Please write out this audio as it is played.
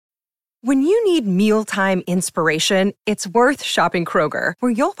When you need mealtime inspiration, it's worth shopping Kroger,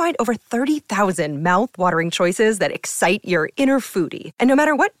 where you'll find over 30,000 mouth-watering choices that excite your inner foodie. And no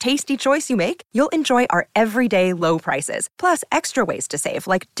matter what tasty choice you make, you'll enjoy our everyday low prices, plus extra ways to save,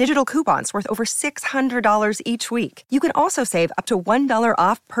 like digital coupons worth over $600 each week. You can also save up to $1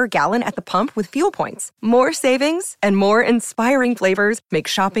 off per gallon at the pump with fuel points. More savings and more inspiring flavors make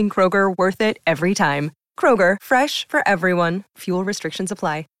shopping Kroger worth it every time. Kroger, fresh for everyone. Fuel restrictions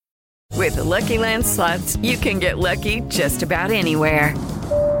apply. With the Lucky Land Slots, you can get lucky just about anywhere.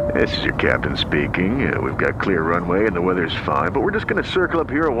 This is your captain speaking. We've got clear runway and the weather's fine, but we're just going to circle up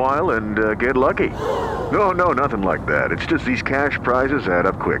here a while and get lucky. No, nothing like that. It's just these cash prizes add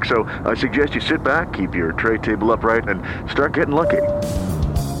up quick. So I suggest you sit back, keep your tray table upright, and start getting lucky.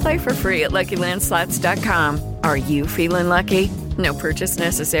 Play for free at LuckyLandSlots.com. Are you feeling lucky? No purchase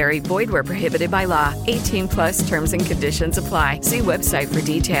necessary. Void where prohibited by law. 18 plus terms and conditions apply. See website for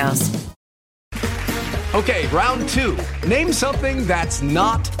details. Okay, round two. Name something that's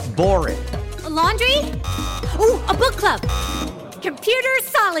not boring. A laundry? Ooh, a book club. Computer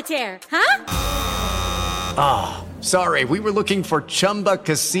solitaire, huh? Ah, sorry, we were looking for Chumba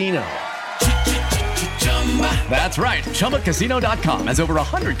Casino. That's right, ChumbaCasino.com has over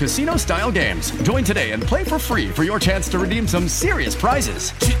 100 casino-style games. Join today and play for free for your chance to redeem some serious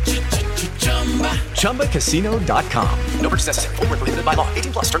prizes. ChumbaCasino.com. No purchase necessary. Void where prohibited by law.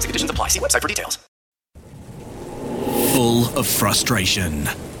 18 plus. Terms and conditions apply. See website for details. Full of frustration.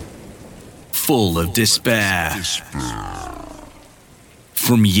 Full of despair.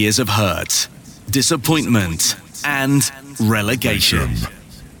 From years of hurt, disappointment, and relegation.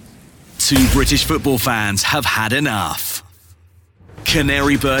 Two British football fans have had enough.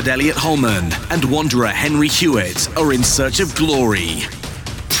 Canary bird Elliot Holman and Wanderer Henry Hewitt are in search of glory,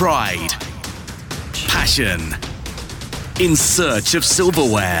 pride, passion, in search of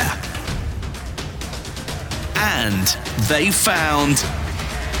silverware. And they found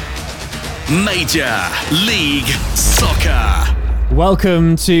Major League Soccer.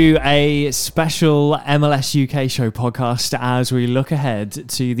 Welcome to a special MLS UK show podcast as we look ahead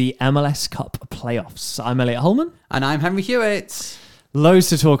to the MLS Cup playoffs. I'm Elliot Holman. And I'm Henry Hewitt. Loads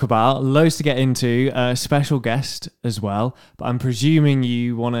to talk about, loads to get into, a special guest as well. But I'm presuming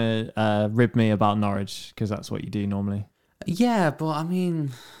you want to rib me about Norwich, because that's what you do normally. Yeah, but I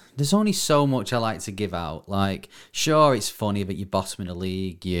mean, there's only so much I like to give out. Like, sure, it's funny that you're bottom of the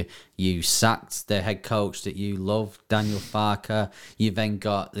league. You sacked the head coach that you love, Daniel Farke. You then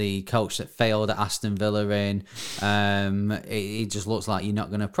got the coach that failed at Aston Villa in. It just looks like you're not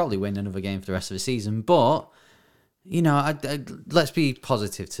going to probably win another game for the rest of the season. But, you know, let's be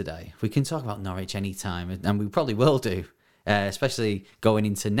positive today. We can talk about Norwich anytime, and we probably will do, especially going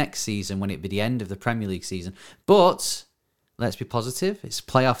into next season when it be the end of the Premier League season. But let's be positive. It's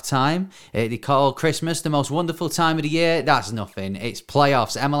playoff time. They call Christmas the most wonderful time of the year. That's nothing. It's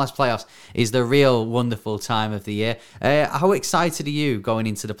playoffs. MLS playoffs is the real wonderful time of the year. How excited are you going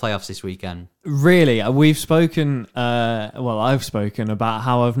into the playoffs this weekend? Really, we've spoken, I've spoken about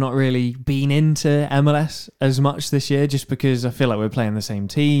how I've not really been into MLS as much this year, just because I feel like we're playing the same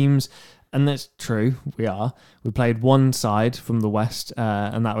teams. And that's true, we are. We played one side from the West,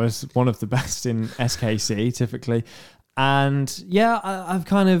 and that was one of the best in SKC, typically. And yeah,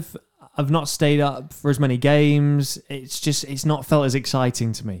 I've not stayed up for as many games. It's not felt as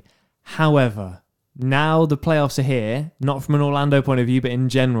exciting to me. However, now the playoffs are here, not from an Orlando point of view, but in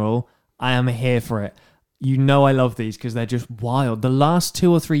general, I am here for it. You know I love these because they're just wild. The last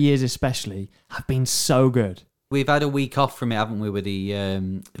 2 or 3 years especially have been so good. We've had a week off from it, haven't we, with the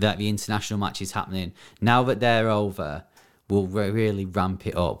international matches happening. Now that they're over, we'll really ramp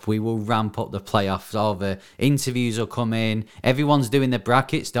it up. We will ramp up the playoffs. All the interviews will come in. Everyone's doing their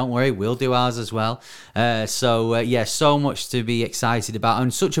brackets. Don't worry, we'll do ours as well. So much to be excited about.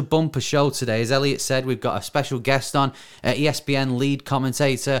 And such a bumper show today. As Elliot said, we've got a special guest on. ESPN lead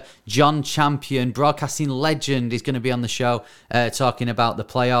commentator John Champion, broadcasting legend, is going to be on the show talking about the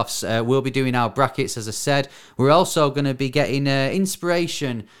playoffs. We'll be doing our brackets, as I said. We're also going to be getting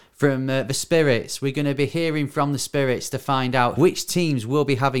inspiration from the Spirits. We're going to be hearing from the Spirits to find out which teams will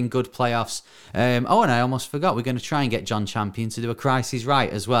be having good playoffs. And I almost forgot, we're going to try and get John Champion to do a Crisis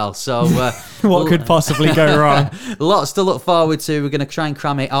Right as well. So what could possibly go wrong? Lots to look forward to. We're going to try and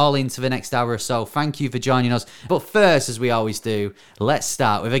cram it all into the next hour or so. Thank you for joining us. But first, as we always do, let's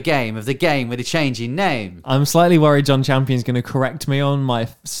start with a game with a changing name. I'm slightly worried John Champion's going to correct me on my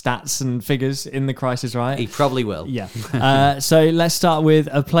stats and figures in the Crisis Right. He probably will. Yeah. So let's start with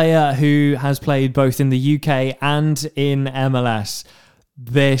a player who has played both in the UK and in MLS.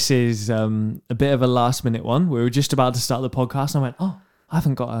 This is a bit of a last minute one. We were just about to start the podcast and I went, oh I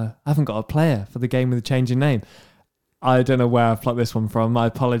haven't got a player for the game with a changing name. I don't know where I've plucked this one from. I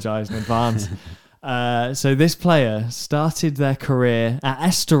apologise in advance. So this player started their career at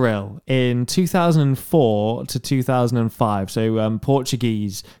Estoril in 2004 to 2005. So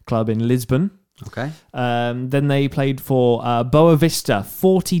Portuguese club in Lisbon. Okay. Then they played for Boa Vista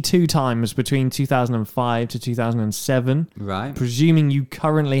 42 times between 2005 to 2007. Right. Presuming you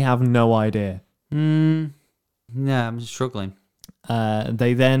currently have no idea. Yeah, I'm struggling.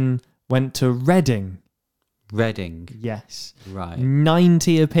 They then went to Reading. Reading. Yes. Right.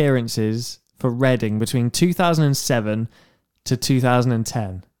 90 appearances for Reading between 2007 to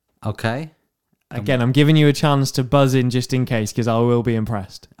 2010. Okay. Again, I'm giving you a chance to buzz in just in case, because I will be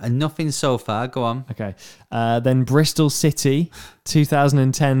impressed. Nothing so far. Go on. Okay. Then Bristol City,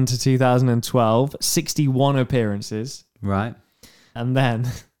 2010 to 2012, 61 appearances. Right. And then,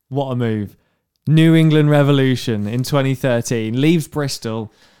 what a move. New England Revolution in 2013. Leaves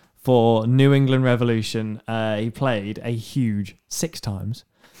Bristol for New England Revolution. He played a huge 6 times.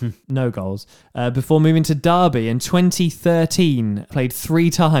 No goals. Before moving to Derby in 2013, played 3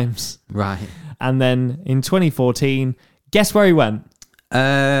 times. Right. And then in 2014, guess where he went?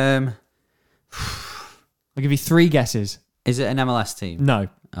 I'll give you 3 guesses. Is it an MLS team? No.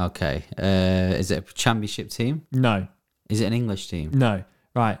 Okay. Is it a championship team? No. Is it an English team? No.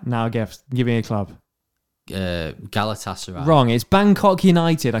 Right, now give me a club. Galatasaray. Wrong, it's Bangkok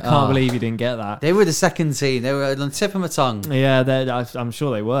United. I can't believe you didn't get that. They were the second team. They were on the tip of my tongue. Yeah, I'm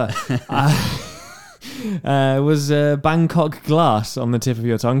sure they were. Was Bangkok Glass on the tip of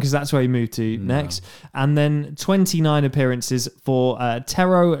your tongue, because that's where he moved to next. And then 29 appearances for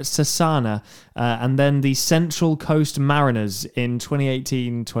Tero Sasana, and then the Central Coast Mariners in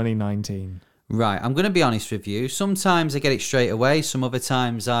 2018-2019. Right, I'm going to be honest with you. Sometimes I get it straight away. Some other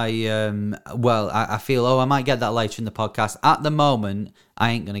times I feel, I might get that later in the podcast. At the moment,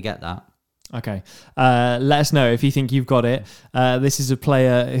 I ain't going to get that. Okay. Let us know if you think you've got it. This is a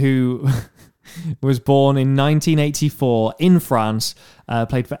player who was born in 1984 in France,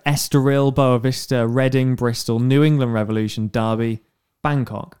 played for Estoril, Boa Vista, Reading, Bristol, New England Revolution, Derby,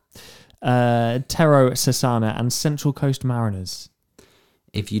 Bangkok, Tero Sasana, and Central Coast Mariners.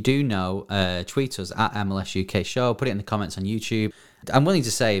 If you do know, tweet us at MLS UK Show. Put it in the comments on YouTube. I'm willing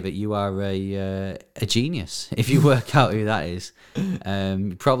to say that you are a genius if you work out who that is.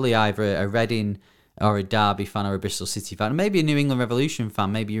 Probably either a Reading or a Derby fan or a Bristol City fan. Maybe a New England Revolution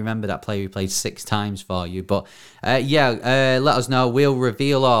fan. Maybe you remember that player who played 6 times for you. But let us know. We'll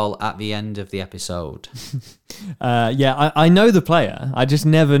reveal all at the end of the episode. I know the player. I just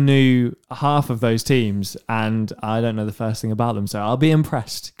never knew half of those teams, and I don't know the first thing about them. So I'll be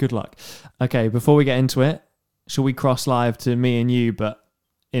impressed. Good luck. Okay, before we get into it, shall we cross live to me and you, but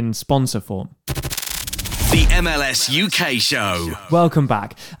in sponsor form? The MLS UK Show. Welcome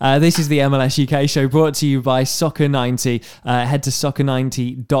back. This is the MLS UK Show, brought to you by Soccer90. Head to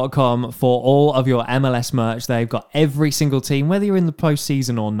soccer90.com for all of your MLS merch. They've got every single team, whether you're in the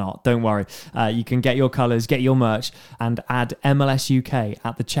postseason or not. Don't worry. You can get your colours, get your merch, and add MLS UK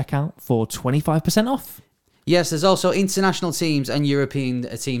at the checkout for 25% off. Yes, there's also international teams and European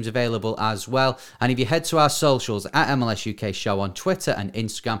teams available as well. And if you head to our socials at MLS UK Show on Twitter and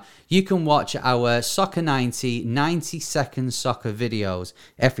Instagram, you can watch our Soccer 90-second soccer videos.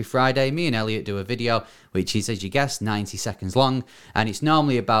 Every Friday, me and Elliot do a video, which is, as you guessed, 90 seconds long. And it's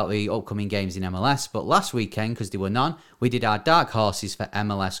normally about the upcoming games in MLS. But last weekend, because there were none, we did our dark horses for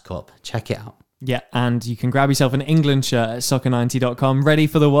MLS Cup. Check it out. Yeah, and you can grab yourself an England shirt at soccer90.com, ready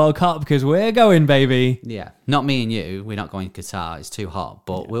for the World Cup, because we're going, baby. Yeah, not me and you. We're not going to Qatar. It's too hot,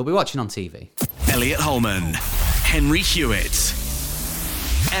 but we'll be watching on TV. Elliot Holman, Henry Hewitt,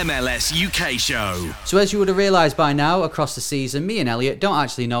 MLS UK Show. So as you would have realised by now, across the season, me and Elliot don't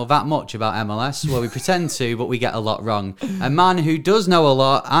actually know that much about MLS. Well, we pretend to, but we get a lot wrong. A man who does know a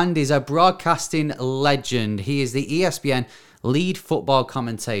lot and is a broadcasting legend. He is the ESPN lead football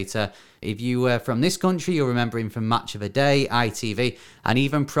commentator. If you were from this country, you'll remember him from Match of the Day, ITV, and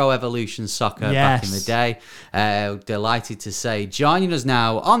even Pro Evolution Soccer back in the day. Delighted to say, joining us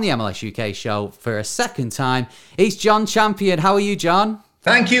now on the MLS UK Show for a second time, it's John Champion. How are you, John?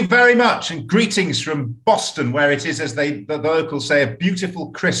 Thank you very much, and greetings from Boston, where it is, as the locals say, a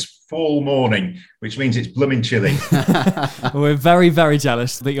beautiful, crisp fall morning, which means it's blooming chilly. We're very, very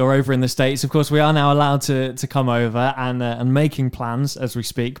jealous that you're over in the States. Of course, we are now allowed to come over and making plans as we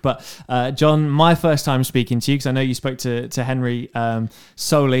speak. But John, my first time speaking to you, because I know you spoke to Henry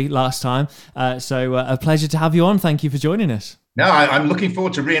solely last time. So a pleasure to have you on. Thank you for joining us. No, I'm looking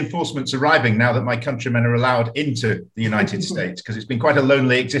forward to reinforcements arriving now that my countrymen are allowed into the United States, because it's been quite a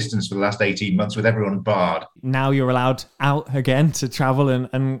lonely existence for the last 18 months with everyone barred. Now you're allowed out again to travel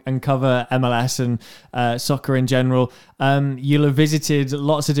and cover MLS and soccer in general. You'll have visited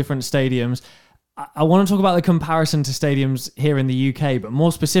lots of different stadiums. I want to talk about the comparison to stadiums here in the UK, but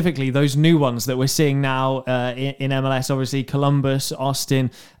more specifically, those new ones that we're seeing now in MLS, obviously Columbus,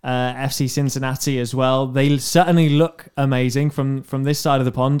 Austin, FC Cincinnati as well. They certainly look amazing from this side of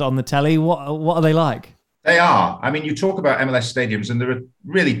the pond on the telly. What are they like? They are. I mean, you talk about MLS stadiums, and there are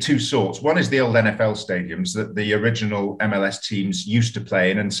really two sorts. One is the old NFL stadiums that the original MLS teams used to play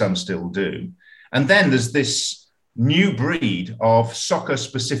in, and some still do. And then there's this new breed of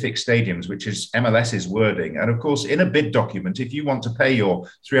soccer-specific stadiums, which is MLS's wording. And of course, in a bid document, if you want to pay your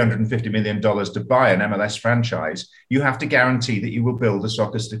 $350 million to buy an MLS franchise, you have to guarantee that you will build a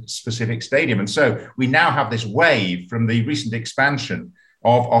soccer-specific stadium. And so we now have this wave from the recent expansion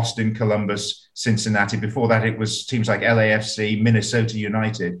of Austin, Columbus, Cincinnati. Before that, it was teams like LAFC, Minnesota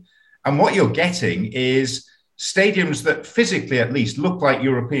United. And what you're getting is stadiums that physically, at least, look like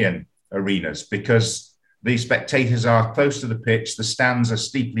European arenas, because the spectators are close to the pitch. The stands are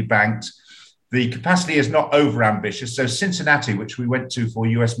steeply banked. The capacity is not over-ambitious. So Cincinnati, which we went to for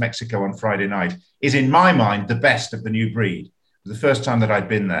US-Mexico on Friday night, is, in my mind, the best of the new breed. It was the first time that I'd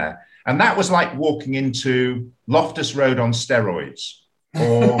been there. And that was like walking into Loftus Road on steroids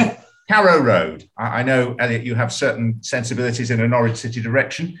or Carrow Road. I know, Elliot, you have certain sensibilities in a Norwich City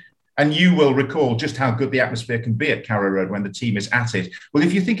direction, and you will recall just how good the atmosphere can be at Carrow Road when the team is at it. Well,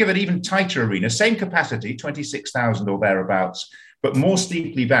 if you think of an even tighter arena, same capacity, 26,000 or thereabouts, but more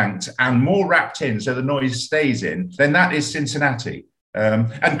steeply banked and more wrapped in so the noise stays in, then that is Cincinnati.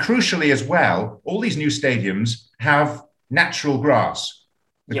 And crucially as well, all these new stadiums have natural grass,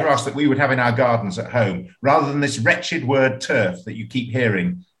 the grass that we would have in our gardens at home, rather than this wretched word turf that you keep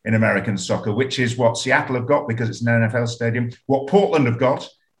hearing in American soccer, which is what Seattle have got because it's an NFL stadium, what Portland have got,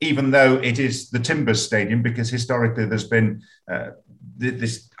 even though it is the Timbers Stadium, because historically there's been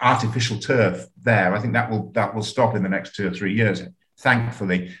this artificial turf there. I think that will stop in the next 2 or 3 years,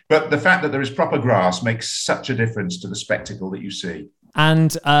 thankfully. But the fact that there is proper grass makes such a difference to the spectacle that you see.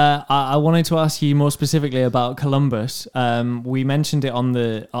 And I wanted to ask you more specifically about Columbus. We mentioned it on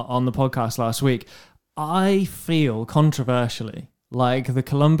the podcast last week. I feel controversially like the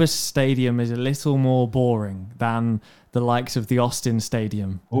Columbus Stadium is a little more boring than the likes of the Austin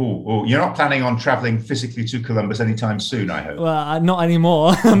Stadium. Oh, you're not planning on travelling physically to Columbus anytime soon, I hope. Well, not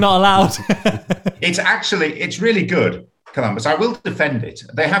anymore. I'm not allowed. It's really good, Columbus. I will defend it.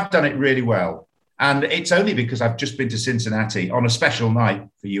 They have done it really well. And it's only because I've just been to Cincinnati on a special night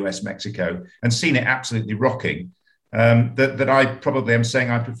for US-Mexico and seen it absolutely rocking, that I probably am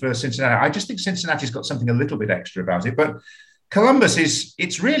saying I prefer Cincinnati. I just think Cincinnati's got something a little bit extra about it. But Columbus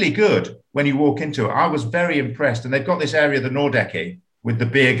it's really good when you walk into it. I was very impressed. And they've got this area, the Nordecke, with the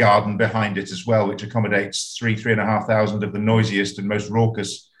beer garden behind it as well, which accommodates 3,500 of the noisiest and most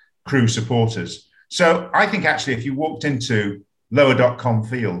raucous Crew supporters. So I think actually if you walked into Lower.com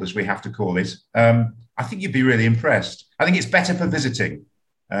Field, as we have to call it, I think you'd be really impressed. I think it's better for visiting.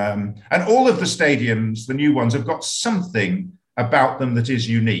 And all of the stadiums, the new ones, have got something about them that is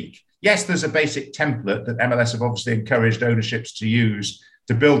unique. Yes, there's a basic template that MLS have obviously encouraged ownerships to use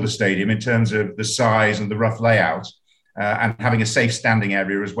to build the stadium in terms of the size and the rough layout, and having a safe standing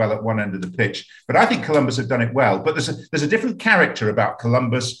area as well at one end of the pitch. But I think Columbus have done it well. But there's a different character about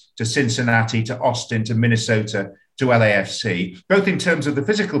Columbus to Cincinnati to Austin to Minnesota to LAFC, both in terms of the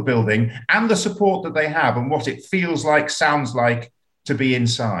physical building and the support that they have and what it feels like, sounds like to be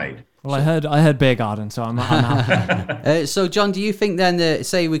inside. Well, I heard beer garden, so I'm happy. So, John, do you think then that,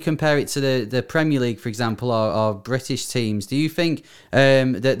 say we compare it to the Premier League, for example, or British teams, do you think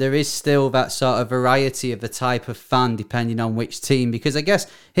that there is still that sort of variety of the type of fan depending on which team? Because I guess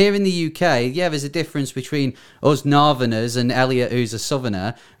here in the UK, there's a difference between us Northerners and Elliot, who's a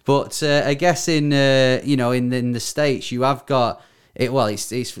Southerner. But I guess in the States, you have got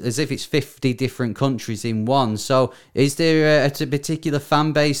it's as if it's 50 different countries in one. So is there a particular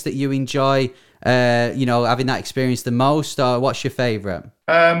fan base that you enjoy, having that experience the most, or what's your favourite?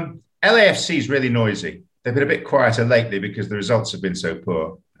 LAFC is really noisy. They've been a bit quieter lately because the results have been so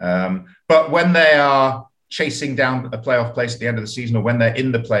poor. But when they are chasing down a playoff place at the end of the season, or when they're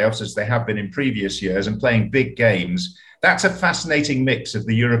in the playoffs, as they have been in previous years, and playing big games, that's a fascinating mix of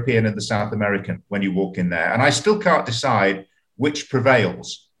the European and the South American when you walk in there. And I still can't decide which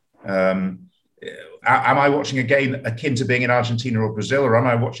prevails. Am I watching a game akin to being in Argentina or Brazil, or am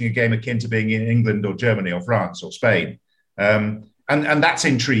I watching a game akin to being in England or Germany or France or Spain? And that's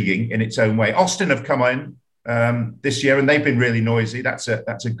intriguing in its own way. Austin have come in this year, and they've been really noisy. That's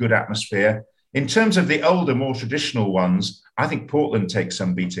a good atmosphere. In terms of the older, more traditional ones, I think Portland takes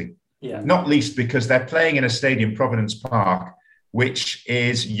some beating. Yeah. Not least because they're playing in a stadium, Providence Park, which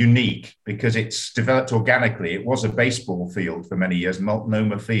is unique because it's developed organically. It was a baseball field for many years,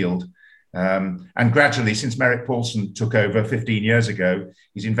 Multnomah Field. And gradually, since Merrick Paulson took over 15 years ago,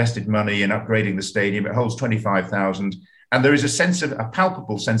 he's invested money in upgrading the stadium. It holds 25,000. And there is a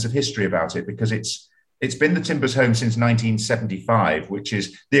palpable sense of history about it because it's been the Timbers' home since 1975, which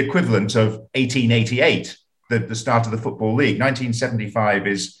is the equivalent of 1888, the start of the Football League. 1975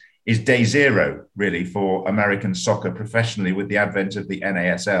 is day zero, really, for American soccer professionally with the advent of the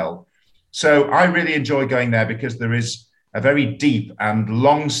NASL. So I really enjoy going there because there is a very deep and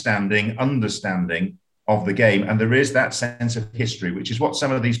long-standing understanding of the game. And there is that sense of history, which is what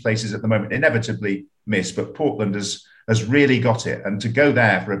some of these places at the moment inevitably miss. But Portland has really got it. And to go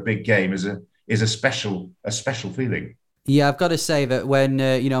there for a big game is a special feeling. Yeah, I've got to say that when,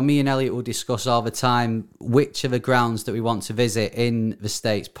 me and Elliot will discuss all the time which of the grounds that we want to visit in the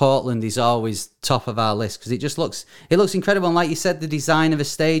States, Portland is always top of our list because it looks incredible. And like you said, the design of a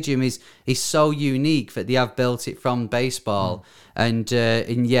stadium is so unique that they have built it from baseball. I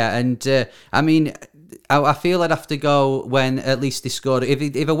feel I'd have to go when at least they scored.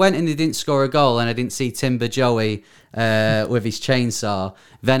 If I went and they didn't score a goal and I didn't see Timber Joey with his chainsaw,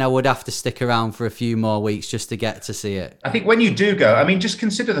 then I would have to stick around for a few more weeks just to get to see it. I think when you do go, just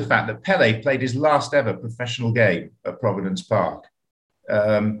consider the fact that Pele played his last ever professional game at Providence Park,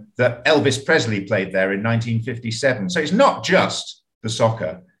 that Elvis Presley played there in 1957. So it's not just the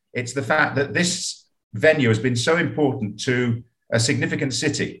soccer. It's the fact that this venue has been so important to a significant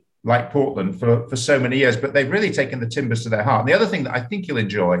city like Portland for so many years, but they've really taken the Timbers to their heart. And the other thing that I think you'll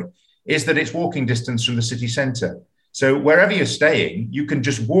enjoy is that it's walking distance from the city centre. So wherever you're staying, you can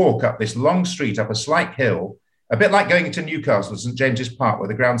just walk up this long street, up a slight hill, a bit like going into Newcastle, St James's Park, where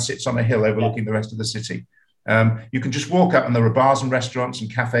the ground sits on a hill overlooking the rest of the city. You can just walk up and there are bars and restaurants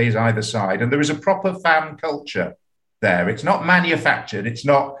and cafes either side. And there is a proper fan culture there. It's not manufactured. It's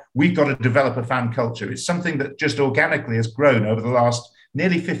not, we've got to develop a fan culture. It's something that just organically has grown over the last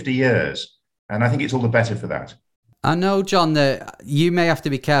nearly 50 years. And I think it's all the better for that. I know, John, that you may have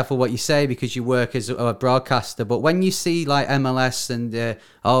to be careful what you say because you work as a broadcaster, but when you see like MLS and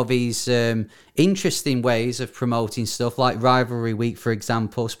all these interesting ways of promoting stuff, like Rivalry Week, for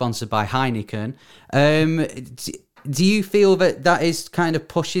example, sponsored by Heineken, do you feel that is kind of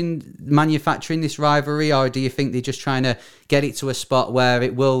pushing manufacturing this rivalry, or do you think they're just trying to get it to a spot where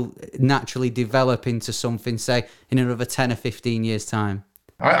it will naturally develop into something, say, in another 10 or 15 years' time?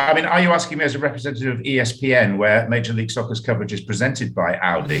 Are you asking me as a representative of ESPN, where Major League Soccer's coverage is presented by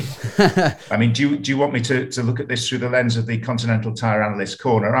Audi? Do you want me to look at this through the lens of the Continental Tire Analyst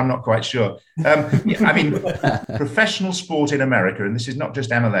Corner? I'm not quite sure. Professional sport in America, and this is not just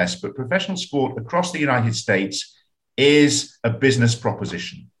MLS, but professional sport across the United States is a business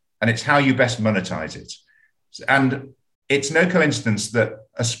proposition, and it's how you best monetize it. And it's no coincidence that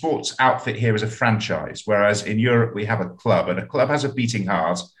a sports outfit here is a franchise, whereas in Europe we have a club, and a club has a beating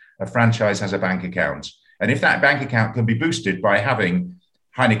heart, a franchise has a bank account. And if that bank account can be boosted by having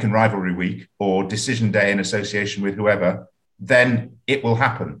Heineken Rivalry Week or Decision Day in association with whoever, then it will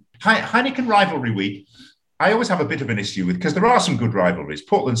happen. Heineken Rivalry Week, I always have a bit of an issue with, because there are some good rivalries.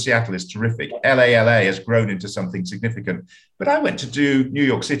 Portland-Seattle is terrific. LA has grown into something significant. But I went to do New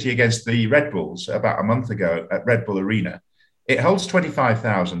York City against the Red Bulls about a month ago at Red Bull Arena. It holds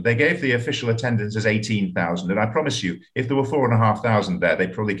 25,000. They gave the official attendance as 18,000. And I promise you, if there were 4,500 there, they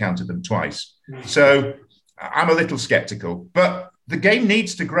probably counted them twice. So I'm a little skeptical. But the game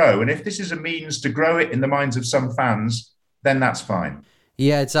needs to grow. And if this is a means to grow it in the minds of some fans, then that's fine.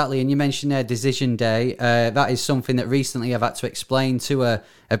 Yeah, exactly. And you mentioned there Decision Day. That is something that recently I've had to explain to a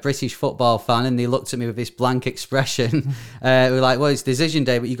British football fan, and they looked at me with this blank expression. We're like, well, it's Decision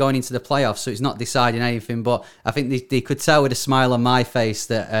Day, but you're going into the playoffs, so it's not deciding anything. But I think they could tell with a smile on my face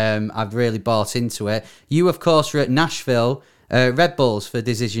that I've really bought into it. You, of course, were at Nashville Red Bulls for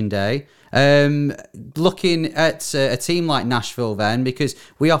Decision Day. Looking at a team like Nashville then, because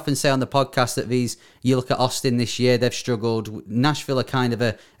we often say on the podcast that you look at Austin this year, they've struggled. Nashville are kind of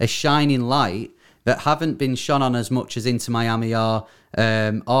a shining light that haven't been shone on as much as Inter Miami or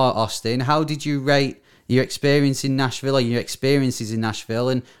Austin. How did you rate your experience in Nashville, or your experiences in Nashville,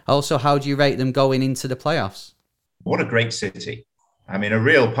 and also how do you rate them going into the playoffs? What a great city. A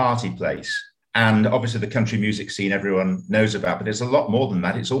real party place. And obviously the country music scene everyone knows about, but there's a lot more than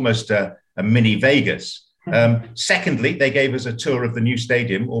that. It's almost a mini Vegas. Secondly, they gave us a tour of the new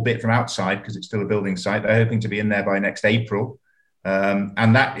stadium, albeit from outside because it's still a building site. They're hoping to be in there by next April.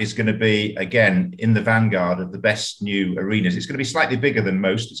 And that is going to be, again, in the vanguard of the best new arenas. It's going to be slightly bigger than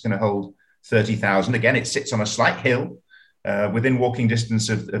most. It's going to hold 30,000. Again, it sits on a slight hill within walking distance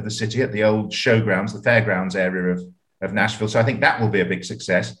of the city at the old showgrounds, the fairgrounds area of Nashville. So I think that will be a big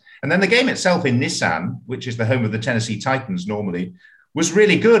success. And then the game itself in Nissan, which is the home of the Tennessee Titans normally, was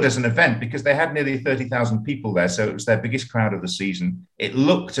really good as an event because they had nearly 30,000 people there. So it was their biggest crowd of the season. It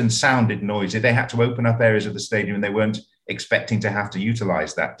looked and sounded noisy. They had to open up areas of the stadium and they weren't expecting to have to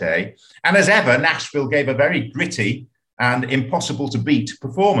utilize that day. And as ever, Nashville gave a very gritty and impossible to beat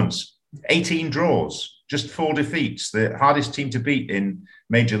performance. 18 draws, just 4 defeats, the hardest team to beat in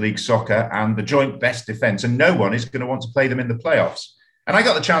Major League Soccer and the joint best defense. And no one is going to want to play them in the playoffs. And I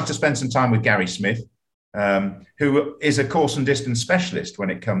got the chance to spend some time with Gary Smith, who is a course and distance specialist when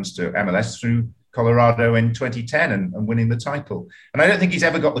it comes to MLS through Colorado in 2010 and winning the title. And I don't think he's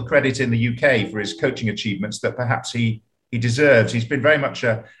ever got the credit in the UK for his coaching achievements that perhaps he deserves. He's been very much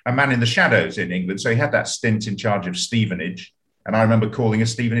a man in the shadows in England. So he had that stint in charge of Stevenage. And I remember calling a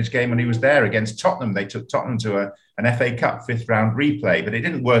Stevenage game when he was there against Tottenham. They took Tottenham to an FA Cup 5th round replay, but it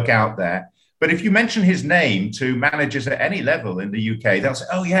didn't work out there. But if you mention his name to managers at any level in the UK, they'll say,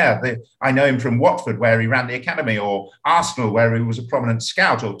 oh, yeah, I know him from Watford, where he ran the academy, or Arsenal, where he was a prominent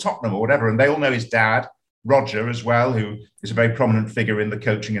scout, or Tottenham, or whatever. And they all know his dad, Roger, as well, who is a very prominent figure in the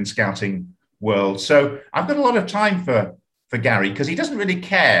coaching and scouting world. So I've got a lot of time for Gary because he doesn't really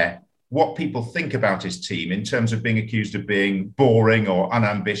care what people think about his team in terms of being accused of being boring or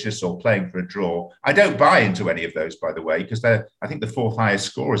unambitious or playing for a draw. I don't buy into any of those, by the way, because they're, I think, the 4th highest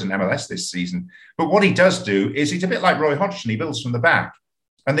scorers in MLS this season. But what he does do is he's a bit like Roy Hodgson. He builds from the back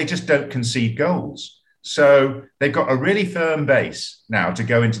and they just don't concede goals. So they've got a really firm base now to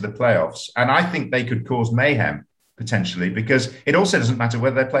go into the playoffs. And I think they could cause mayhem potentially, because it also doesn't matter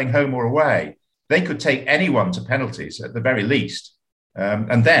whether they're playing home or away. They could take anyone to penalties at the very least.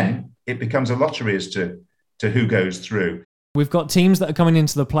 And then it becomes a lottery as to who goes through. We've got teams that are coming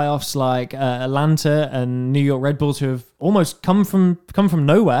into the playoffs like Atlanta and New York Red Bulls, who have almost come from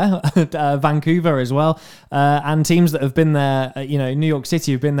nowhere, Vancouver as well, and teams that have been there, New York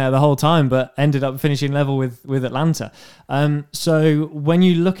City have been there the whole time, but ended up finishing level with Atlanta. So when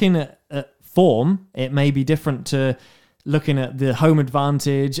you're looking at form, it may be different to looking at the home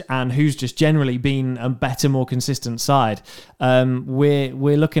advantage and who's just generally been a better, more consistent side.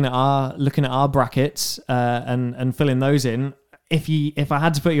 We're looking at our brackets and filling those in. If I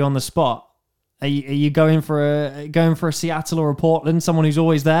had to put you on the spot, are you going for a Seattle or a Portland, someone who's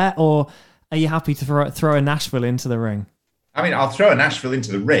always there, or are you happy to throw a Nashville into the ring? I mean, I'll throw a Nashville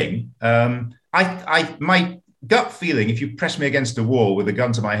into the ring. My gut feeling, if you press me against a wall with a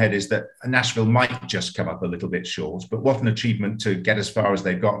gun to my head, is that Nashville might just come up a little bit short, but what an achievement to get as far as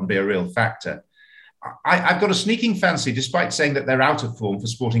they've got and be a real factor. I've got a sneaking fancy, despite saying that they're out of form, for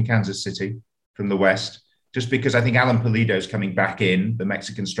Sporting Kansas City from the West, just because I think Alan Pulido's coming back in, the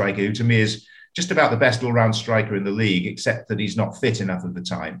Mexican striker, who to me is just about the best all-round striker in the league, except that he's not fit enough of the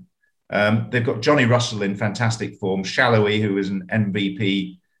time. They've got Johnny Russell in fantastic form, Shallowy, who is an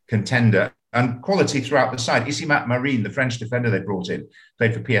MVP contender, and quality throughout the side. Isimat Marine, the French defender they brought in,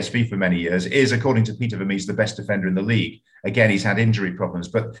 played for PSV for many years, is, according to Peter Vermees, the best defender in the league. Again, he's had injury problems,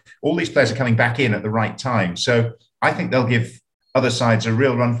 but all these players are coming back in at the right time. So I think they'll give other sides a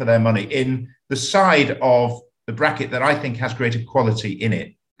real run for their money in the side of the bracket that I think has greater quality in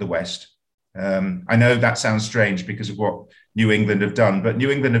it, the West. I know that sounds strange because of what New England have done, but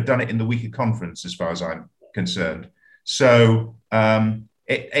New England have done it in the weaker conference as far as I'm concerned. So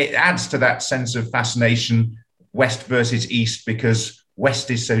it adds to that sense of fascination, West versus East, because West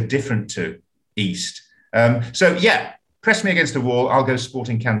is so different to East. So yeah, press me against a wall. I'll go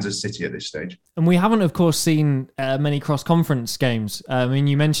Sporting Kansas City at this stage. And we haven't, of course, seen many cross-conference games. I mean,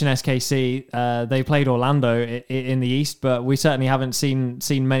 you mentioned SKC. They played Orlando in the East, but we certainly haven't seen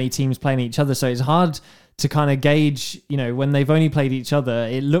many teams playing each other. So it's hard to kind of gauge, when they've only played each other,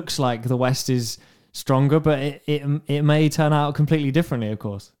 it looks like the West is stronger, but it may turn out completely differently, of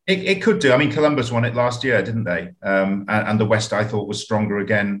course. It could do. I mean, Columbus won it last year, didn't they? And the West, I thought, was stronger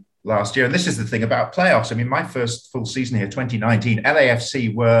again last year. And this is the thing about playoffs. I mean, my first full season here, 2019,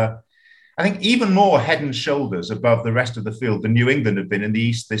 LAFC were, I think, even more head and shoulders above the rest of the field than New England have been in the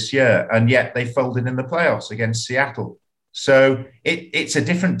East this year. And yet they folded in the playoffs against Seattle. So it's a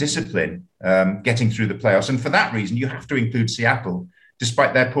different discipline getting through the playoffs. And for that reason, you have to include Seattle,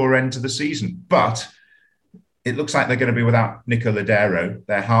 despite their poor end to the season. But it looks like they're going to be without Nico Lodeiro,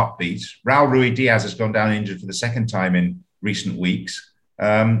 their heartbeat. Raul Ruidiaz has gone down injured for the second time in recent weeks.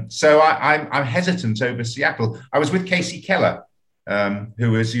 So I'm hesitant over Seattle. I was with Casey Keller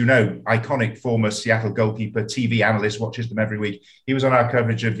who is, iconic former Seattle goalkeeper, TV analyst, watches them every week. He was on our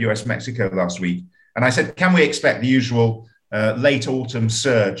coverage of US-Mexico last week. And I said, can we expect the usual late autumn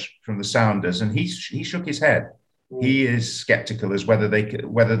surge from the Sounders? And he shook his head. He is sceptical as whether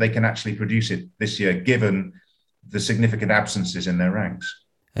they can actually produce it this year, given the significant absences in their ranks.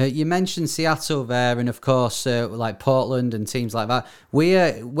 You mentioned Seattle there, and of course, like Portland and teams like that.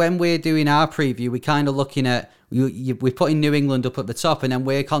 When we're doing our preview, we're kind of looking at we're putting New England up at the top, and then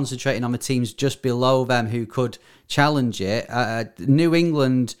we're concentrating on the teams just below them who could challenge it. New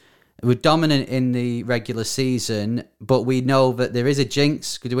England were dominant in the regular season, but we know that there is a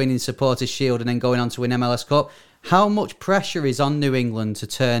jinx winning Supporters' Shield and then going on to win MLS Cup. How much pressure is on New England to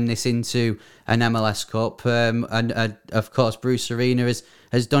turn this into an MLS Cup? And of course, Bruce Arena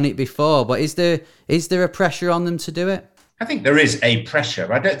has done it before, but is there a pressure on them to do it? I think there is a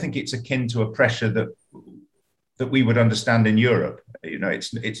pressure. I don't think it's akin to a pressure that we would understand in Europe.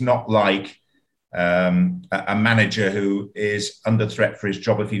 It's not like a manager who is under threat for his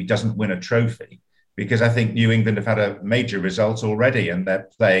job if he doesn't win a trophy, because I think New England have had a major result already, and they're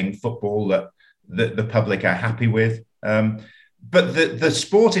playing football that the public are happy with. But the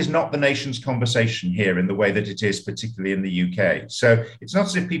sport is not the nation's conversation here in the way that it is, particularly in the UK. So it's not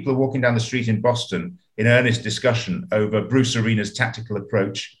as if people are walking down the street in Boston in earnest discussion over Bruce Arena's tactical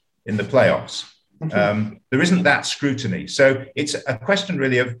approach in the playoffs. There isn't that scrutiny. So it's a question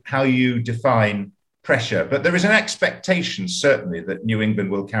really of how you define pressure. But there is an expectation, certainly, that New England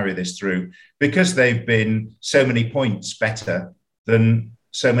will carry this through because they've been so many points better than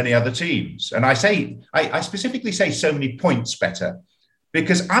so many other teams. And I specifically say so many points better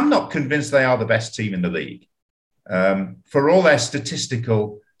because I'm not convinced they are the best team in the league. For all their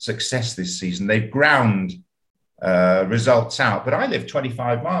statistical success this season, they've ground results out. But I live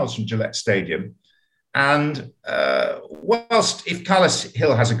 25 miles from Gillette Stadium. And whilst if Carlos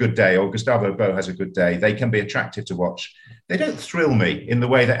Hill has a good day or Gustavo Bo has a good day, they can be attractive to watch. They don't thrill me in the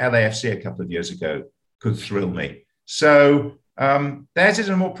way that LAFC a couple of years ago could thrill me. So theirs is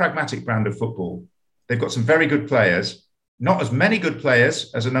a more pragmatic brand of football. They've got some very good players, not as many good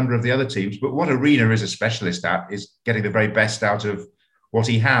players as a number of the other teams, but what Arena is a specialist at is getting the very best out of what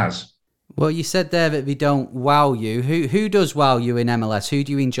he has. Well, you said there that they don't wow you. Who does wow you in MLS? Who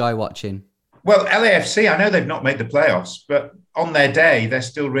do you enjoy watching? Well, LAFC, I know they've not made the playoffs, but on their day, they're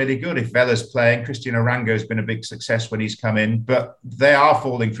still really good. If Vela's playing, Christian Arango has been a big success when he's come in, but they are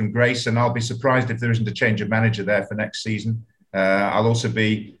falling from grace, and I'll be surprised if there isn't a change of manager there for next season. I'll also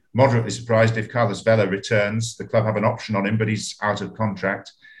be moderately surprised if Carlos Vela returns. The club have an option on him, but he's out of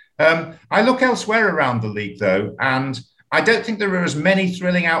contract. I look elsewhere around the league, though, and I don't think there are as many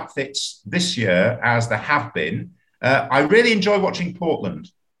thrilling outfits this year as there have been. I really enjoy watching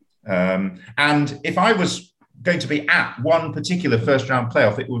Portland. And if I was going to be at one particular first round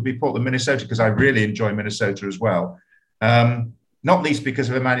playoff, it would be Portland, Minnesota, because I really enjoy Minnesota as well. Not least because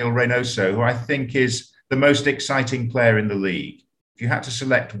of Emmanuel Reynoso, who I think is the most exciting player in the league. If you had to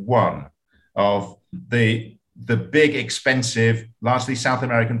select one of the big, expensive, largely South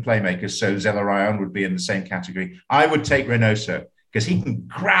American playmakers, so Zelarayan would be in the same category, I would take Reynoso because he can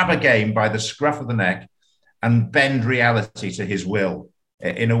grab a game by the scruff of the neck and bend reality to his will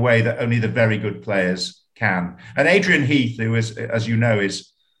in a way that only the very good players can. And Adrian Heath, who is, as you know,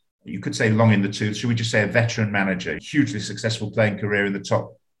 is, you could say long in the tooth, should we just say a veteran manager, hugely successful playing career in the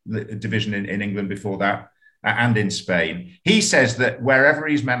top division in England before that and in Spain. He says that wherever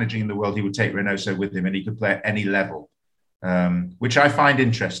he's managing in the world, he would take Reynoso with him and he could play at any level, which I find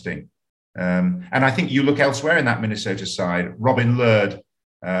interesting. And I think you look elsewhere in that Minnesota side, Robin Lurd,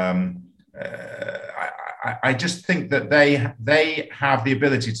 I just think that they have the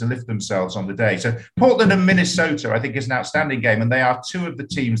ability to lift themselves on the day. So Portland and Minnesota, I think, is an outstanding game. And they are two of the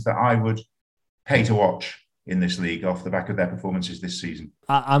teams that I would pay to watch in this league off the back of their performances this season.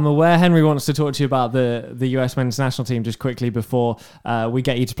 I'm aware Henry wants to talk to you about the US men's national team just quickly before we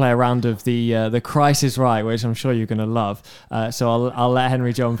get you to play a round of the Crisis is Right, which I'm sure you're going to love. So I'll let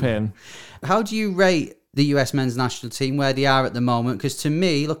Henry jump in. How do you rate the US men's national team, where they are at the moment? Because to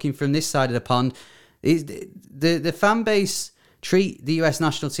me, looking from this side of the pond, the fan base treat the US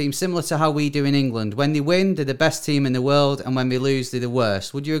national team similar to how we do in England. When they win, they're the best team in the world, and when they lose, they're the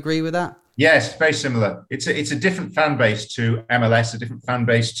worst. Would you agree with that? Yes, very similar. It's a different fan base to MLS, a different fan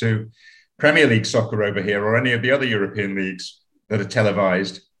base to Premier League soccer over here, or any of the other European leagues that are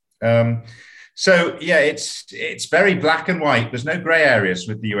televised. So yeah, it's very black and white. There's no grey areas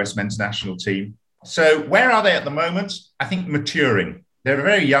with the US men's national team. So where are they at the moment? I think maturing. They're a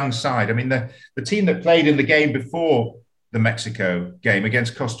very young side. I mean, the team that played in the game before the Mexico game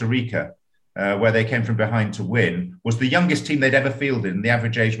against Costa Rica, where they came from behind to win, was the youngest team they'd ever fielded, and the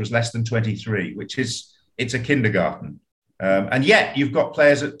average age was less than 23, it's a kindergarten. And yet you've got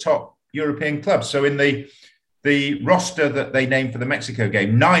players at top European clubs. So in the roster that they named for the Mexico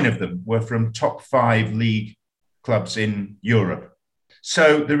game, 9 of them were from top 5 league clubs in Europe.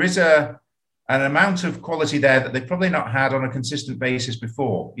 So there is an amount of quality there that they've probably not had on a consistent basis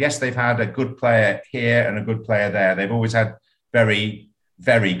before. Yes, they've had a good player here and a good player there. They've always had very,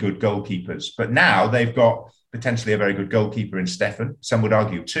 very good goalkeepers. But now they've got potentially a very good goalkeeper in Stefan. Some would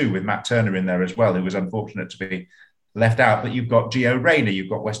argue 2 with Matt Turner in there as well, who was unfortunate to be left out. But you've got Gio Reyna, you've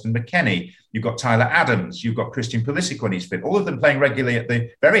got Weston McKennie, you've got Tyler Adams, you've got Christian Pulisic when he's fit, all of them playing regularly at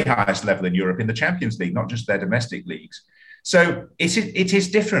the very highest level in Europe in the Champions League, not just their domestic leagues. So it is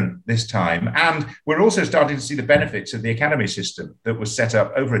different this time. And we're also starting to see the benefits of the academy system that was set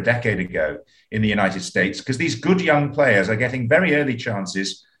up over a decade ago in the United States, because these good young players are getting very early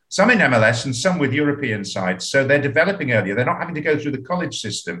chances, some in MLS and some with European sides. So they're developing earlier. They're not having to go through the college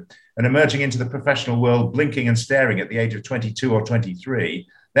system and emerging into the professional world, blinking and staring at the age of 22 or 23.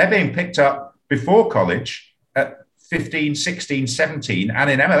 They're being picked up before college at 15, 16, 17. And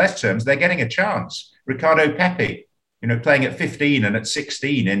in MLS terms, they're getting a chance. Ricardo Pepi, playing at 15 and at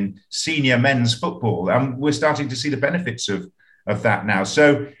 16 in senior men's football. And we're starting to see the benefits of that now.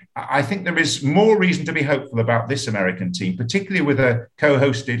 So I think there is more reason to be hopeful about this American team, particularly with a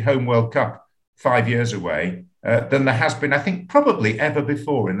co-hosted Home World Cup 5 years away, than there has been, I think, probably ever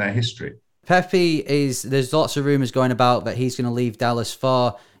before in their history. Pepi there's lots of rumours going about that he's going to leave Dallas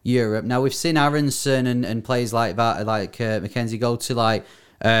for Europe. Now, we've seen Aronson and players like that, like Mackenzie, go to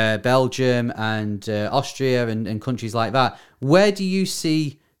Belgium and Austria and countries like that. Where do you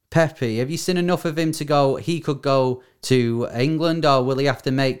see Pepi? Have you seen enough of him to go, he could go to England, or will he have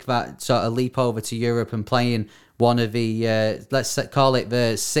to make that sort of leap over to Europe and play in one of the, let's call it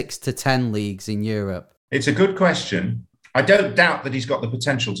the 6 to 10 leagues in Europe? It's a good question. I don't doubt that he's got the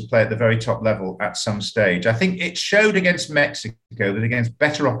potential to play at the very top level at some stage. I think it showed against Mexico that against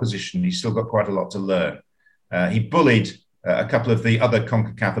better opposition, he's still got quite a lot to learn. He bullied a couple of the other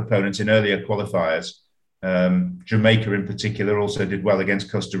CONCACAF opponents in earlier qualifiers. Jamaica in particular also did well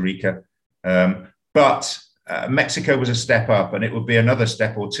against Costa Rica. But Mexico was a step up, and it would be another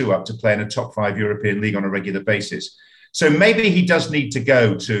step or 2 up to play in a top 5 European league on a regular basis. So maybe he does need to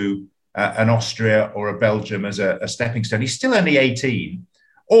go to an Austria or a Belgium as a stepping stone. He's still only 18.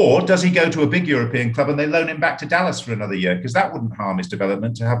 Or does he go to a big European club and they loan him back to Dallas for another year? Because that wouldn't harm his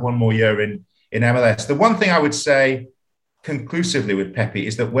development to have one more year in MLS. The one thing I would say conclusively with Pepi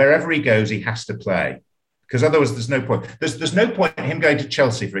is that wherever he goes, he has to play, because otherwise there's no point. There's no point in him going to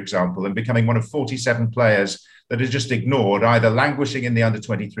Chelsea, for example, and becoming one of 47 players that are just ignored, either languishing in the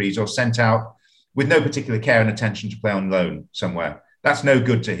under-23s or sent out with no particular care and attention to play on loan somewhere. That's no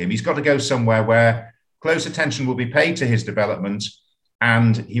good to him. He's got to go somewhere where close attention will be paid to his development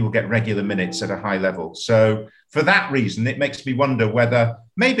and he will get regular minutes at a high level. So for that reason, it makes me wonder whether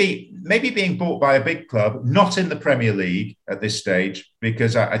maybe being bought by a big club, not in the Premier League at this stage,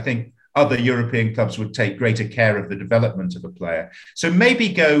 because I think other European clubs would take greater care of the development of a player. So maybe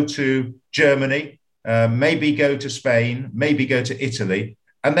go to Germany, maybe go to Spain, maybe go to Italy,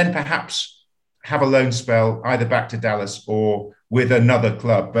 and then perhaps have a loan spell either back to Dallas or with another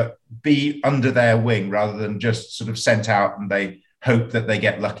club, but be under their wing rather than just sort of sent out and they hope that they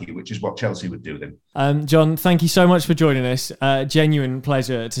get lucky, which is what Chelsea would do then. John, thank you so much for joining us. Genuine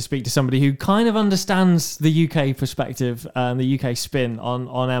pleasure to speak to somebody who kind of understands the UK perspective and the UK spin on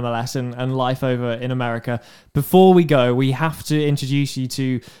MLS and life over in America. Before we go, we have to introduce you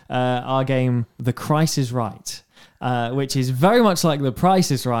to our game, The Price is Right. Which is very much like The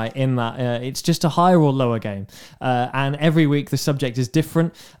Price is Right in that it's just a higher or lower game. And every week the subject is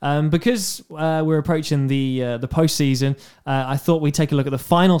different. Because we're approaching the postseason, I thought we'd take a look at the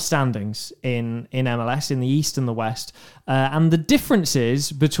final standings in MLS, in the East and the West, and the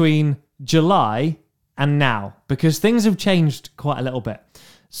differences between July and now, because things have changed quite a little bit.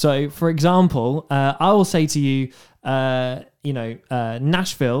 So, for example, I will say to you, Nashville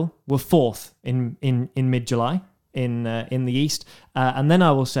were 4th in mid-July. In the East, and then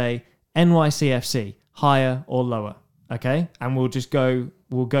I will say NYCFC higher or lower, okay? And we'll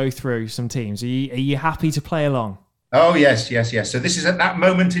go through some teams. Are you happy to play along? Oh yes. So this is at that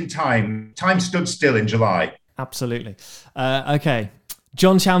moment in time. Time stood still in July. Absolutely. Okay,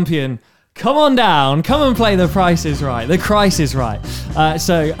 John Champion, come on down. Come and play The Price is Right. The Price is Right.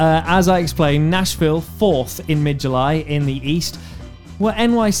 So as I explained, Nashville 4th in mid-July in the East. Were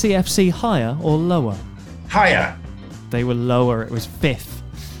NYCFC higher or lower? Higher. They were lower. It was 5th.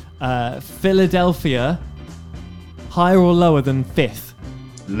 Philadelphia, higher or lower than 5th?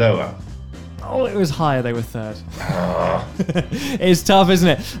 Lower. Oh, it was higher. They were third. It's tough, isn't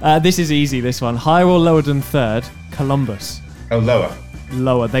it? This is easy, this one. Higher or lower than third? Columbus. Oh, lower.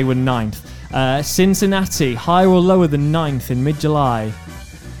 Lower. They were ninth. Cincinnati. Higher or lower than ninth in mid-July?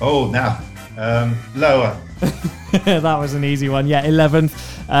 Oh, now. Lower. That was an easy one. Yeah,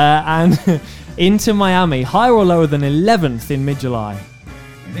 11th. And Inter Miami. Higher or lower than 11th in mid-July?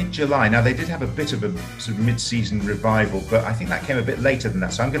 Mid-July. Now, they did have a bit of a sort of mid-season revival, but I think that came a bit later than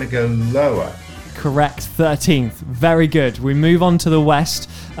that, so I'm going to go lower. Correct, 13th. Very good. We move on to the West.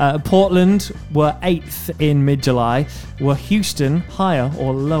 Portland were 8th in mid-July. Were Houston higher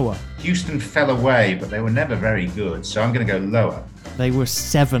or lower? Houston fell away, but they were never very good, so I'm going to go lower. They were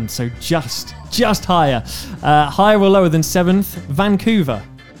 7th, so just higher. Higher or lower than 7th? Vancouver.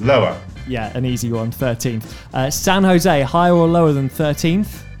 Lower. Yeah, an easy one, 13th. San Jose, higher or lower than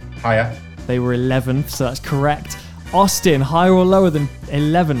 13th? Higher. They were 11th, so that's correct. Austin, higher or lower than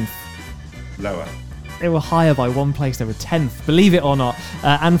 11th? Lower. They were higher by one place. They were 10th, believe it or not.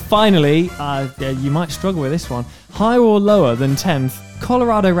 And finally, you might struggle with this one. Higher or lower than 10th?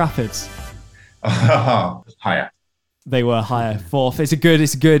 Colorado Rapids. Higher. They were higher, 4th.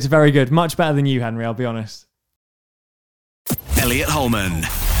 It's good, very good. Much better than you, Henry, I'll be honest. Elliot Holman,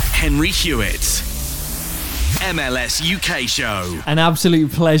 Henry Hewitt, MLS UK show. An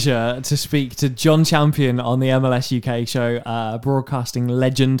absolute pleasure to speak to John Champion on the MLS UK show, a broadcasting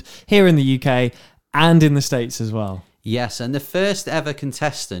legend here in the UK and in the States as well. Yes, and the first ever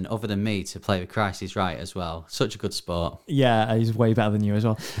contestant other than me to play with Christ is Right as well. Such a good sport. Yeah, he's way better than you as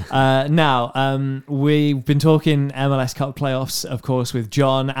well. Now, we've been talking MLS Cup playoffs, of course, with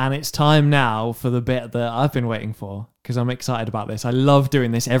John, and it's time now for the bit that I've been waiting for because I'm excited about this. I love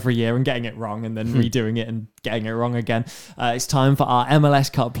doing this every year and getting it wrong and then redoing it and getting it wrong again. It's time for our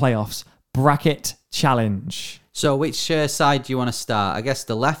MLS Cup playoffs bracket challenge. So which side do you want to start? I guess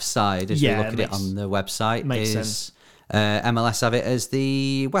the left side, as we look at it on the website, makes is... sense. MLS have it as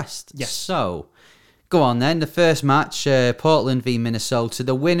the West. Yes. So, go on then. The first match, Portland v Minnesota.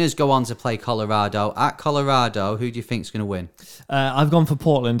 The winners go on to play Colorado. At Colorado, who do you think is going to win? I've gone for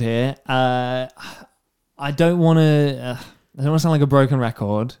Portland here. I don't want to sound like a broken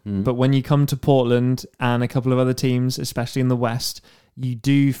record, but when you come to Portland and a couple of other teams, especially in the West, you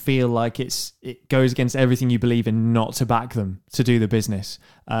do feel like it goes against everything you believe in not to back them to do the business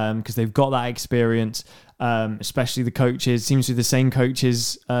because they've got that experience, especially the coaches. Seems to be the same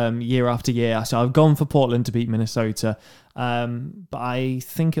coaches year after year. So I've gone for Portland to beat Minnesota, but I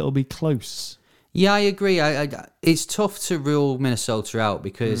think it'll be close. Yeah, I agree. It's tough to rule Minnesota out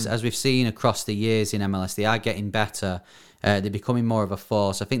because, as we've seen across the years in MLS, they are getting better. They're becoming more of a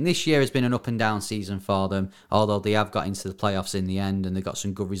force. I think this year has been an up and down season for them, although they have got into the playoffs in the end and they got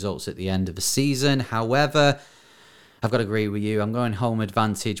some good results at the end of the season. However, I've got to agree with you. I'm going home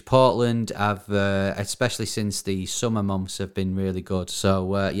advantage. Portland have, especially since the summer months, have been really good.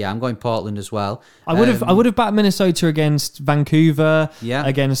 So I'm going Portland as well. I would have backed Minnesota against Vancouver,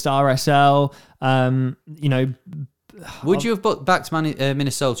 against RSL. Would you have backed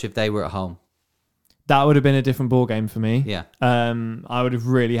Minnesota if they were at home? That would have been a different ball game for me. Yeah. I would have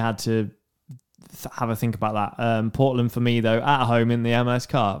really had to have a think about that. Portland for me, though, at home in the MLS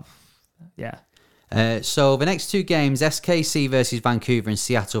Cup. Yeah. So the next two games, SKC versus Vancouver and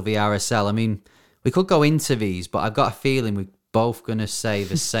Seattle v RSL. I mean, we could go into these, but I've got a feeling we're both going to say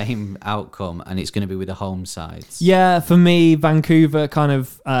the same outcome, and it's going to be with the home sides. Yeah, for me, Vancouver kind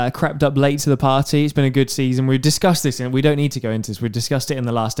of crept up late to the party. It's been a good season. We've discussed this, and we don't need to go into this. We discussed it in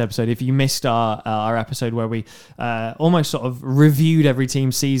the last episode. If you missed our episode where we almost sort of reviewed every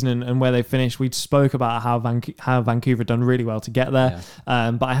team's season and where they finished, we spoke about how Vancouver done really well to get there.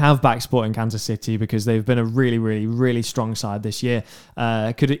 Yeah. But I have backed Sporting Kansas City because they've been a really, really, really strong side this year.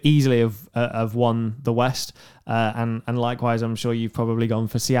 Could easily have won the West. And likewise, I'm sure you've probably gone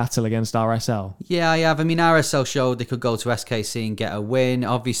for Seattle against RSL. Yeah, I have. I mean, RSL showed they could go to SKC and get a win.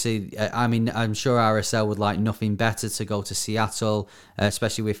 Obviously, I'm sure RSL would like nothing better to go to Seattle,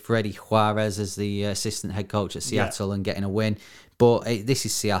 especially with Freddie Juarez as the assistant head coach at Seattle and getting a win. But this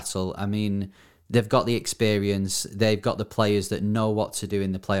is Seattle. I mean, they've got the experience. They've got the players that know what to do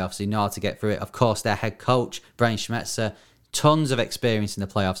in the playoffs. They know how to get through it. Of course, their head coach, Brian Schmetzer, tons of experience in the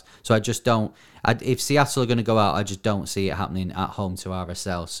playoffs. So I just don't... if Seattle are going to go out, I just don't see it happening at home to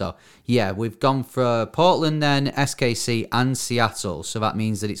RSL. So, yeah, we've gone for Portland then, SKC and Seattle. So that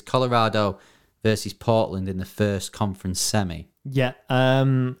means that it's Colorado versus Portland in the first conference semi. Yeah,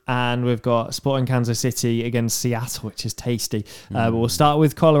 and we've got Sporting Kansas City against Seattle, which is tasty. But we'll start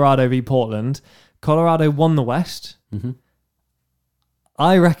with Colorado v Portland. Colorado won the West. Mm-hmm.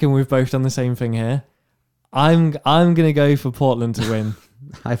 I reckon we've both done the same thing here. I'm going to go for Portland to win.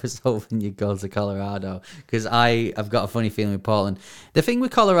 I was hoping you'd go to Colorado because I've got a funny feeling with Portland. The thing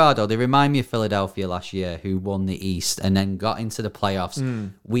with Colorado, they remind me of Philadelphia last year, who won the East and then got into the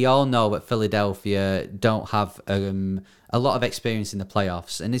playoffs. We all know that Philadelphia don't have a lot of experience in the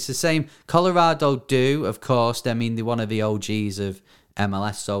playoffs, and it's the same. Colorado do, of course. I mean, they're one of the OGs of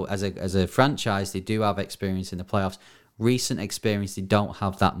MLS, so as a franchise, they do have experience in the playoffs. Recent experience, they don't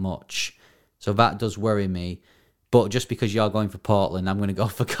have that much, so that does worry me. But just because you're going for Portland, I'm going to go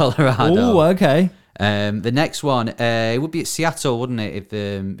for Colorado. Oh, okay. The next one, it would be at Seattle, wouldn't it?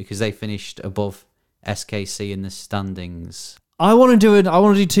 If because they finished above SKC in the standings. I want to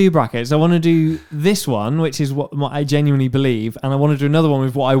do 2 brackets. I want to do this one, which is what I genuinely believe, and I want to do another one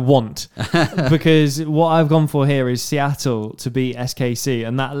with what I want. Because what I've gone for here is Seattle to beat SKC,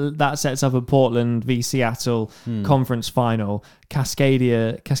 and that sets up a Portland v Seattle conference final,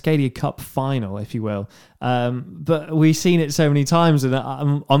 Cascadia Cup final, if you will. But we've seen it so many times, and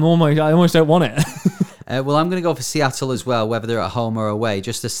I almost don't want it. Well, I'm going to go for Seattle as well, whether they're at home or away,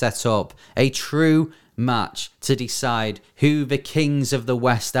 just to set up a true match to decide who the kings of the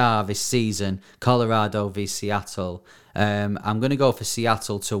West are this season. Colorado v Seattle. I'm going to go for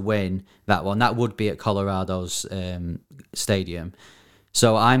Seattle to win that one. That would be at Colorado's stadium.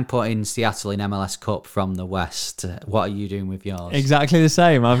 So I'm putting Seattle in MLS Cup from the West. What are you doing with yours? Exactly the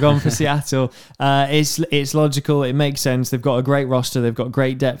same. I've gone for Seattle. It's logical. It makes sense. They've got a great roster. They've got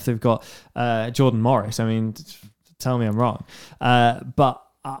great depth. They've got Jordan Morris. I mean, tell me I'm wrong. But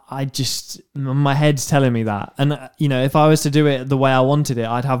I just, my head's telling me that. And, if I was to do it the way I wanted it,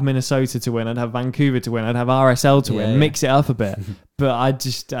 I'd have Minnesota to win, I'd have Vancouver to win, I'd have RSL to win, mix it up a bit. But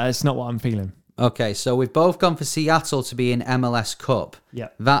it's not what I'm feeling. Okay, so we've both gone for Seattle to be in MLS Cup. Yeah.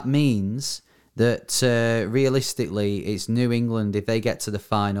 That means that realistically, it's New England. If they get to the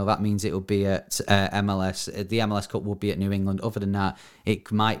final, that means it will be at MLS. The MLS Cup will be at New England. Other than that,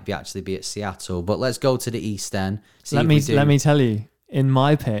 it might actually be at Seattle. But let's go to the East then. Let me tell you. In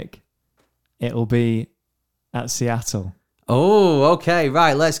my pick, it'll be at Seattle. Oh, okay.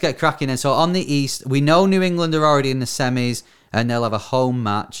 Right, let's get cracking then. So on the East, we know New England are already in the semis and they'll have a home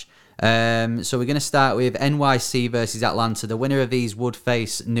match. So we're going to start with NYC versus Atlanta. The winner of these would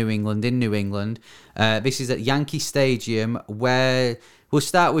face New England in New England. This is at Yankee Stadium, where we'll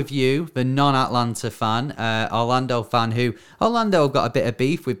start with you, the non-Atlanta fan, Orlando fan, who Orlando got a bit of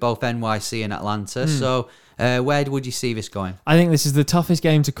beef with both NYC and Atlanta. So where would you see this going? I think this is the toughest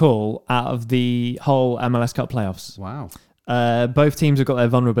game to call out of the whole MLS Cup playoffs. Wow. Both teams have got their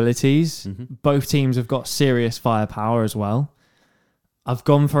vulnerabilities. Mm-hmm. Both teams have got serious firepower as well. I've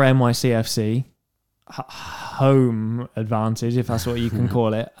gone for NYCFC. Home advantage, if that's what you can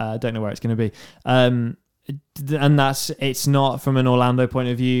call it. I don't know where it's going to be. And it's not from an Orlando point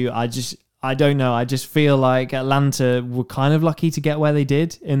of view. I don't know. I just feel like Atlanta were kind of lucky to get where they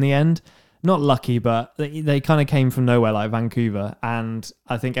did in the end. Not lucky, but they kind of came from nowhere like Vancouver. And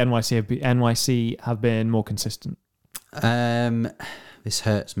I think NYC have been more consistent. This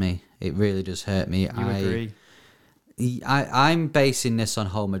hurts me. It really does hurt me. You agree? I'm basing this on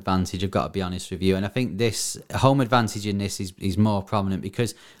home advantage, I've got to be honest with you. And I think this home advantage in this is more prominent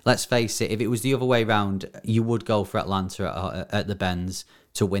because, let's face it, if it was the other way around, you would go for Atlanta at the Benz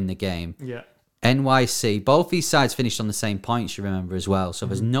to win the game. Yeah. NYC, both these sides finished on the same points, you remember, as well. So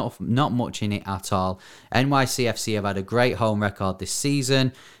there's not much in it at all. NYCFC have had a great home record this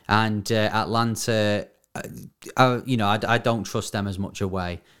season, and Atlanta, I don't trust them as much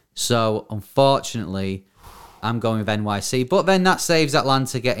away. So unfortunately, I'm going with NYC, but then that saves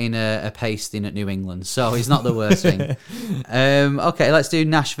Atlanta getting a pasting at New England, so it's not the worst thing. Okay, let's do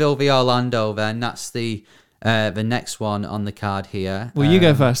Nashville v Orlando then. That's the next one on the card here. Well, you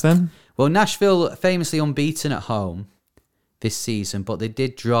go first then. Well, Nashville famously unbeaten at home this season, but they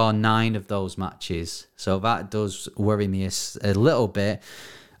did draw 9 of those matches, so that does worry me a little bit.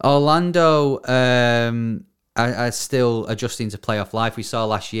 Orlando are still adjusting to playoff life. We saw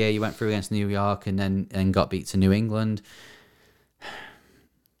last year you went through against New York and got beat to New England.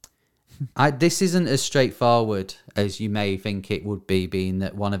 This isn't as straightforward as you may think it would be, being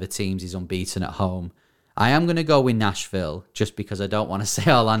that one of the teams is unbeaten at home. I am going to go with Nashville just because I don't want to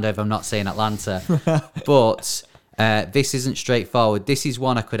say Orlando if I'm not saying Atlanta. But this isn't straightforward. This is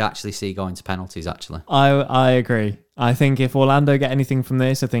one I could actually see going to penalties, actually. I agree. I think if Orlando get anything from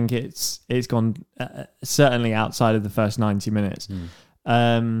this, I think it's gone certainly outside of the first 90 minutes.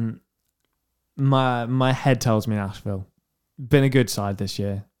 My head tells me Nashville. Been a good side this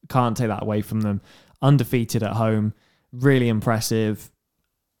year. Can't take that away from them. Undefeated at home. Really impressive.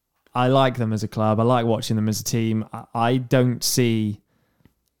 I like them as a club. I like watching them as a team. I don't see...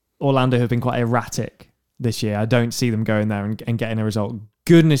 Orlando have been quite erratic this year. I don't see them going there and getting a result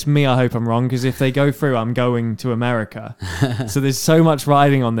goodness me, I hope I'm wrong, because if they go through, I'm going to America. So there's so much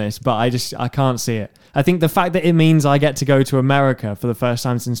riding on this, but I can't see it. I think the fact that it means I get to go to America for the first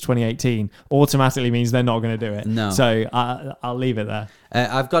time since 2018 automatically means they're not going to do it. No. So I'll leave it there.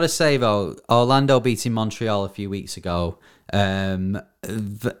 I've got to say, though, Orlando beating Montreal a few weeks ago in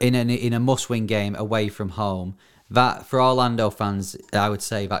a must-win game away from home. That, for Orlando fans, I would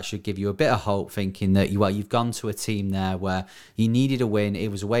say that should give you a bit of hope, thinking that you've gone to a team there where you needed a win. It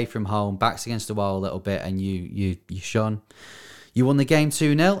was away from home, backs against the wall a little bit, and you shone. You won the game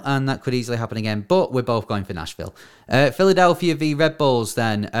 2-0, and that could easily happen again, but we're both going for Nashville. Philadelphia v Red Bulls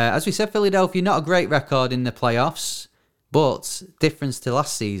then. As we said, Philadelphia, not a great record in the playoffs, but difference to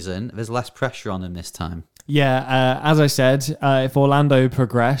last season, there's less pressure on them this time. Yeah, as I said, if Orlando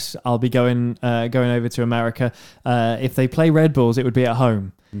progress, I'll be going over to America. If they play Red Bulls, it would be at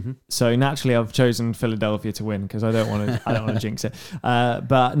home. Mm-hmm. So naturally, I've chosen Philadelphia to win because I don't want to jinx it.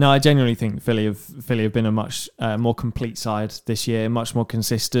 But no, I genuinely think Philly have been a much more complete side this year, much more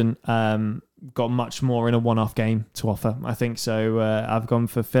consistent. Got much more in a one-off game to offer, I think. So I've gone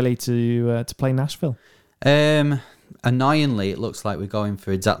for Philly to play Nashville. Annoyingly, it looks like we're going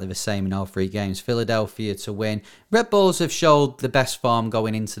for exactly the same in all three games. Philadelphia to win. Red Bulls have showed the best form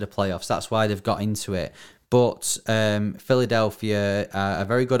going into the playoffs. That's why they've got into it. But Philadelphia are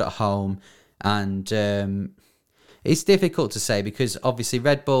very good at home. And it's difficult to say because obviously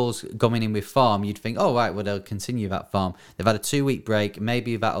Red Bulls going in with form, you'd think, oh, right, well, they'll continue that form. They've had a 2-week break.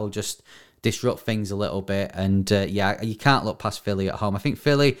 Maybe that'll just disrupt things a little bit, and you can't look past Philly at home. I think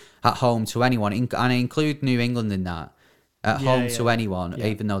Philly at home to anyone, and I include New England in that, home to anyone,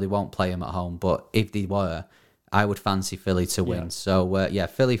 even though they won't play them at home, but if they were, I would fancy Philly to win. So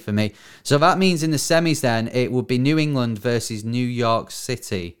Philly for me. So that means in the semis then, it would be New England versus New York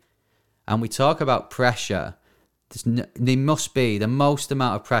City, and we talk about pressure. There must be the most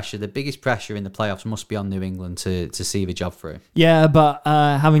amount of pressure, the biggest pressure in the playoffs must be on New England to see the job through. Yeah, but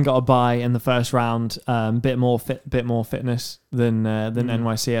having got a bye in the first round, bit more fitness than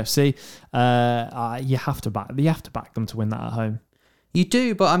NYCFC. You have to back them to win that at home. You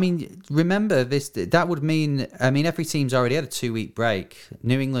do, but I mean, remember this. That would mean, every team's already had a 2-week break.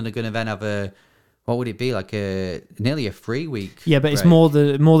 New England are going to then have what would it be, like nearly a 3-week? Yeah, but break. It's more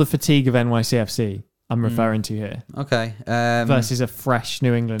the fatigue of NYCFC. I'm referring to here. Okay. Versus a fresh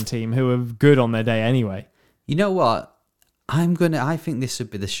New England team who are good on their day anyway. You know what? I think this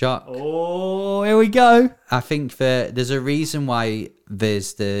would be the shock. Oh, here we go. I think there's a reason why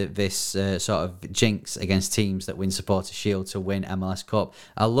there's this sort of jinx against teams that win Supporters' Shield to win MLS Cup.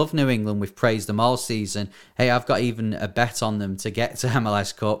 I love New England. We've praised them all season. Hey, I've got even a bet on them to get to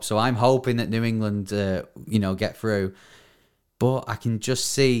MLS Cup, so I'm hoping that New England, get through. But I can just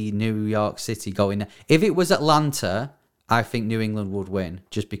see New York City going there. If it was Atlanta, I think New England would win.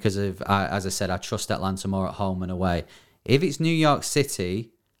 Just because of, as I said, I trust Atlanta more at home and away. If it's New York City,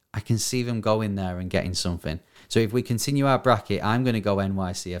 I can see them going there and getting something. So if we continue our bracket, I'm going to go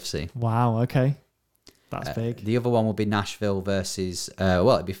NYCFC. Wow, okay. That's big. The other one would be Nashville versus,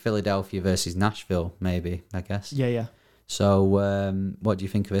 it'd be Philadelphia versus Nashville, maybe, I guess. Yeah. So what do you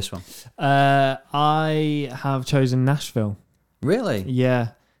think of this one? I have chosen Nashville. Really?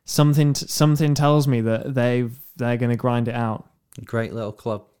 Yeah. Something tells me that they're going to grind it out. Great little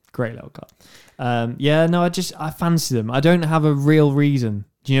club. I fancy them. I don't have a real reason.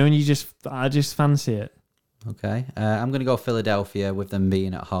 Do you know? And I just fancy it. Okay. I'm going to go Philadelphia with them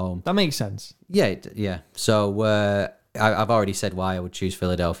being at home. That makes sense. Yeah. So I've already said why I would choose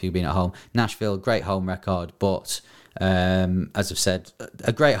Philadelphia being at home. Nashville, great home record, but as I've said,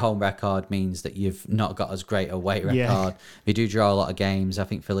 a great home record means that you've not got as great a away record. Yeah. If you do draw a lot of games, I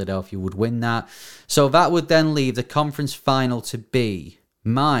think Philadelphia would win that. So that would then leave the conference final to be.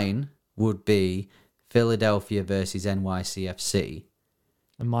 Mine would be Philadelphia versus NYCFC.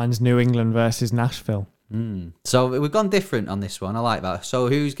 And mine's New England versus Nashville. So we've gone different on this one. I like that. So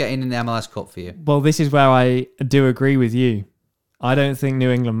who's getting in the MLS Cup for you? Well, this is where I do agree with you. I don't think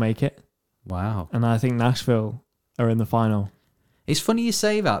New England make it. Wow. And I think Nashville are in the final. It's funny you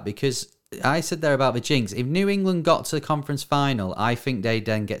say that because I said there about the jinx. If New England got to the conference final, I think they'd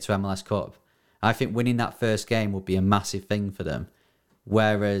then get to MLS Cup. I think winning that first game would be a massive thing for them.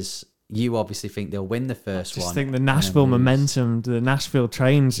 Whereas you obviously think they'll win the first one. I just think the Nashville momentum, the Nashville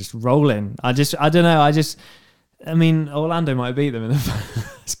train's just rolling. I don't know. Orlando might beat them in the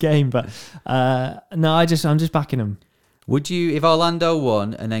first game, but I'm just backing them. Would you, if Orlando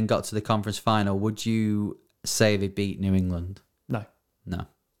won and then got to the conference final, would you say they beat New England? No.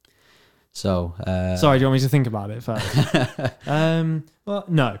 So sorry, do you want me to think about it first? Well,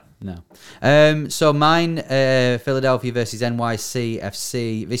 no. So mine, Philadelphia versus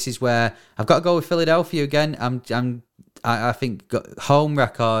NYCFC. This is where I've got to go with Philadelphia again. I think home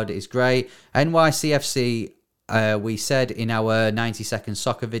record is great. NYCFC. We said in our 90-second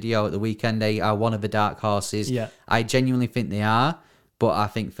soccer video at the weekend, they are one of the dark horses. Yeah. I genuinely think they are, but I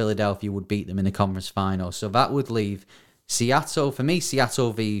think Philadelphia would beat them in the conference final. So that would leave Seattle. For me,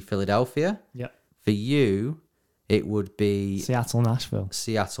 Seattle v Philadelphia. Yeah. For you, it would be Seattle-Nashville.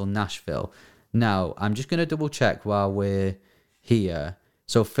 Seattle-Nashville. Now, I'm just going to double check while we're here.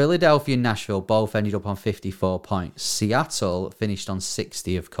 So Philadelphia and Nashville both ended up on 54 points. Seattle finished on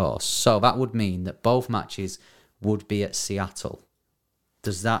 60, of course. So that would mean that both matches would be at Seattle.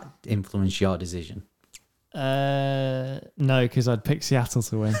 Does that influence your decision? No, because I'd pick Seattle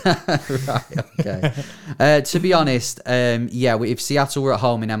to win. Right, okay. To be honest, if Seattle were at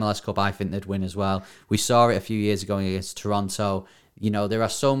home in MLS Cup, I think they'd win as well. We saw it a few years ago against Toronto. You know, there are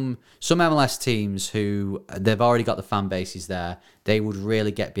some MLS teams who they've already got the fan bases there. They would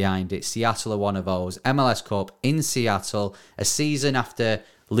really get behind it. Seattle are one of those. MLS Cup in Seattle, a season after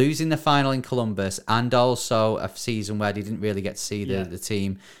losing the final in Columbus, and also a season where they didn't really get to see the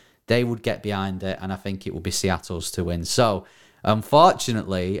team. They would get behind it, and I think it will be Seattle's to win. So,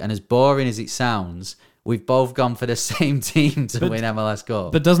 unfortunately, and as boring as it sounds, we've both gone for the same team to win MLS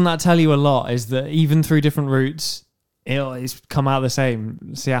Cup. But doesn't that tell you a lot? Is that even through different routes, it's come out the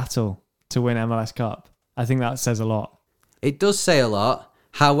same, Seattle to win MLS Cup. I think that says a lot. It does say a lot.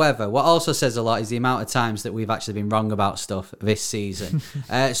 However, what also says a lot is the amount of times that we've actually been wrong about stuff this season.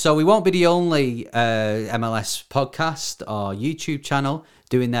 So we won't be the only MLS podcast or YouTube channel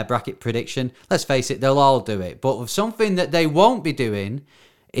doing their bracket prediction. Let's face it, they'll all do it. But something that they won't be doing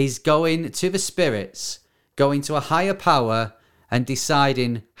is going to the spirits, going to a higher power and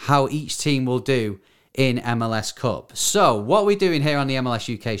deciding how each team will do in MLS Cup. So what we're doing here on the MLS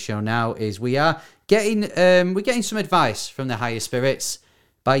UK show now is we're getting some advice from the higher spirits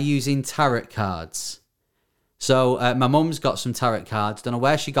by using tarot cards. So my mum's got some tarot cards. Don't know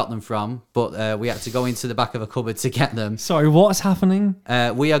where she got them from, but we had to go into the back of a cupboard to get them. Sorry, what's happening?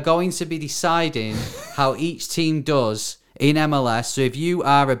 We are going to be deciding how each team does in MLS. So if you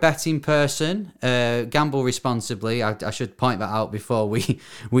are a betting person, gamble responsibly. I should point that out before we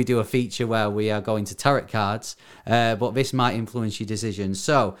do a feature where we are going to tarot cards. But this might influence your decision.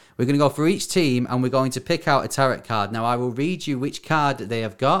 So we're going to go for each team and we're going to pick out a tarot card. Now I will read you which card they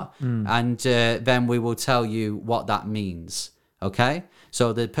have got and then we will tell you what that means. Okay?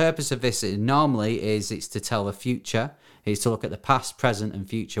 So the purpose of this normally it's to tell the future. It's to look at the past, present and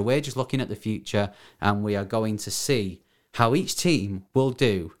future. We're just looking at the future and we are going to see how each team will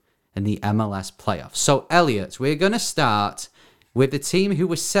do in the MLS playoffs. So, Elliot, we're going to start with the team who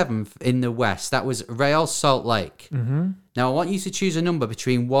was 7th in the West. That was Real Salt Lake. Mm-hmm. Now, I want you to choose a number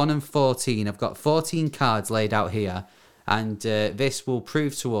between 1 and 14. I've got 14 cards laid out here, and this will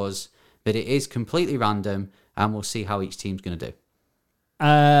prove to us that it is completely random, and we'll see how each team's going to do.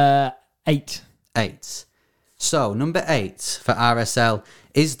 8. 8. So, number 8 for RSL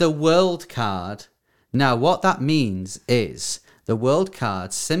is the World card. Now, what that means is the World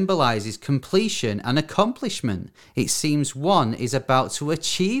card symbolises completion and accomplishment. It seems one is about to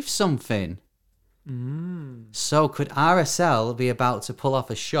achieve something. So could RSL be about to pull off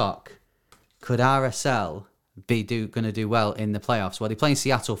a shock? Could RSL be going to do well in the playoffs? Well, they're playing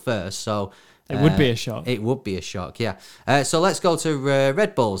Seattle first, so... It would be a shock. It would be a shock, yeah. So let's go to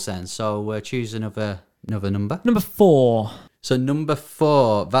Red Bulls then. So choose another number. Number 4. So number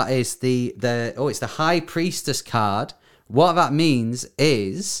 4, that is it's the High Priestess card. What that means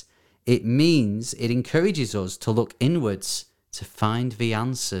is, it encourages us to look inwards to find the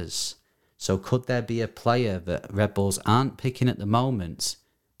answers. So could there be a player that Red Bulls aren't picking at the moment,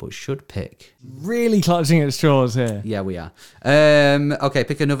 but should pick? Really clutching at straws here. Yeah, we are. Okay,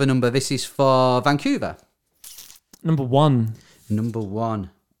 pick another number. This is for Vancouver. Number 1. Number 1.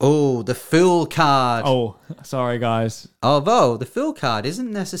 Oh, the Fool card. Oh, sorry, guys. Although the Fool card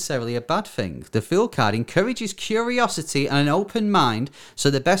isn't necessarily a bad thing. The Fool card encourages curiosity and an open mind, so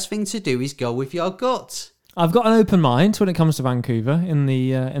the best thing to do is go with your gut. I've got an open mind when it comes to Vancouver in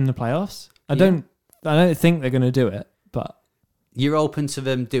the playoffs. I don't think they're going to do it, but you're open to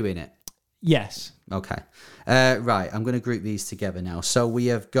them doing it. Yes. Okay. Right, I'm going to group these together now. So we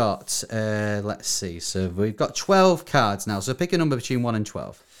have got, let's see. So we've got 12 cards now. So pick a number between 1 and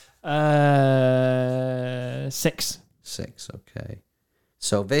 12. 6. 6, okay.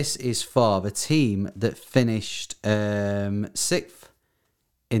 So this is for the team that finished 6th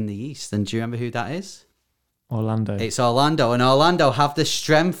in the East. And do you remember who that is? Orlando. It's Orlando, and Orlando have the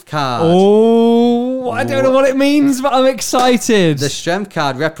strength card. Oh, I don't know what it means, but I'm excited. The strength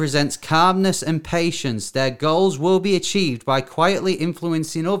card represents calmness and patience. Their goals will be achieved by quietly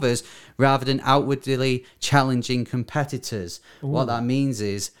influencing others rather than outwardly challenging competitors. Ooh. What that means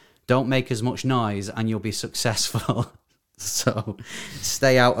is don't make as much noise and you'll be successful. So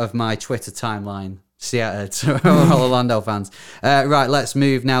stay out of my Twitter timeline. To all Orlando fans. Right, let's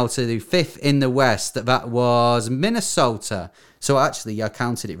move now to the 5th in the West. That was Minnesota. So actually, I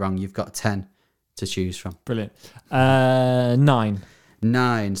counted it wrong. You've got 10 to choose from. Brilliant. 9.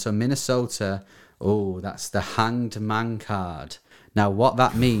 9. So Minnesota. Oh, that's the Hanged Man card. Now, what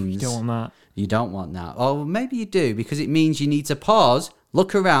that means... You don't want that. You don't want that. Or maybe you do, because it means you need to pause,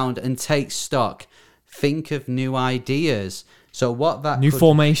 look around, and take stock. Think of new ideas. So what that new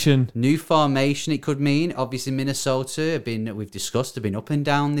formation it could mean. Obviously Minnesota we've discussed have been up and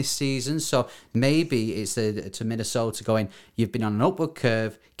down this season, so maybe it's to Minnesota going, you've been on an upward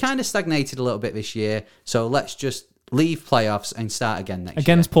curve, kind of stagnated a little bit this year, so let's just leave playoffs and start again next year.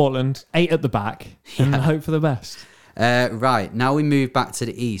 Against Portland, 8 at the back, and hope for the best. Right, now we move back to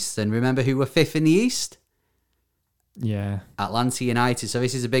the East, and remember who were 5th in the East? Yeah, Atlanta United. So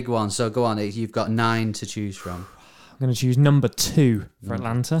this is a big one, so go on, you've got 9 to choose from. I'm going to choose number 2 for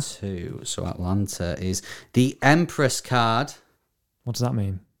Atlanta. 2. So Atlanta is the Empress card. What does that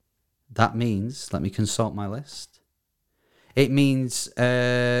mean? That means, let me consult my list. It means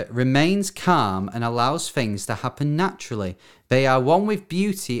remains calm and allows things to happen naturally. They are one with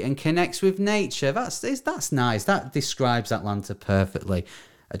beauty and connects with nature. That's nice. That describes Atlanta perfectly.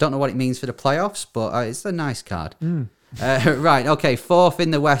 I don't know what it means for the playoffs, but it's a nice card. Right, okay, 4th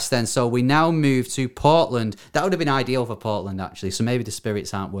in the West then. So we now move to Portland. That would have been ideal for Portland, actually. So maybe the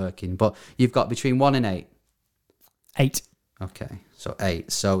spirits aren't working. But you've got between 1 and 8. 8. Okay, so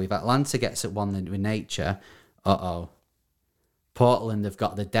 8. So if Atlanta gets at 1 with nature, Portland have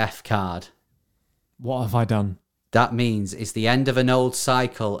got the death card. What have I done? That means it's the end of an old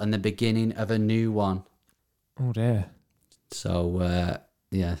cycle and the beginning of a new one. Oh, dear. So...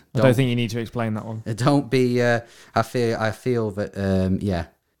 yeah, I don't think you need to explain that one. Don't be. I feel that.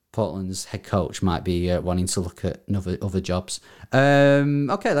 Portland's head coach might be wanting to look at other jobs.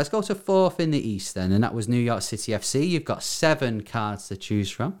 Okay, let's go to 4th in the East then, and that was New York City FC. You've got 7 cards to choose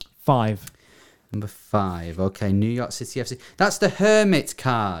from. 5. Number 5. Okay, New York City FC. That's the Hermit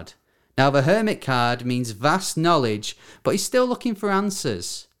card. Now the Hermit card means vast knowledge, but he's still looking for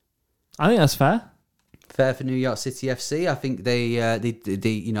answers. I think that's fair. Fair for New York City FC. I think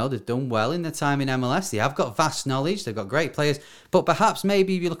they've done well in their time in MLS. They have got vast knowledge. They've got great players. But perhaps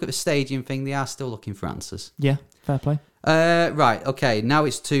maybe if you look at the stadium thing, they are still looking for answers. Yeah, fair play. Right, okay. Now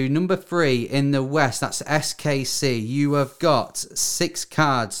it's to number 3 in the West. That's SKC. You have got 6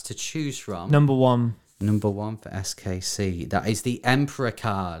 cards to choose from. Number 1. Number 1 for SKC. That is the Emperor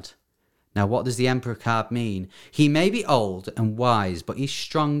card. Now, what does the Emperor card mean? He may be old and wise, but he's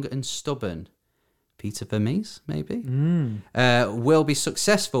strong and stubborn. Peter Vermees, maybe, will be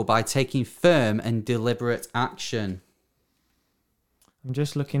successful by taking firm and deliberate action. I'm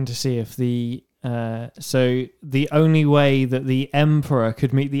just looking to see if the only way that the Emperor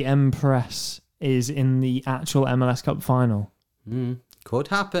could meet the Empress is in the actual MLS Cup final. Could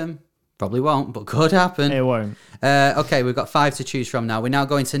happen. Probably won't, but could happen. It won't. Okay, we've got 5 to choose from now. We're now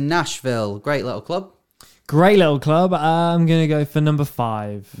going to Nashville. Great little club. Great little club. I'm going to go for number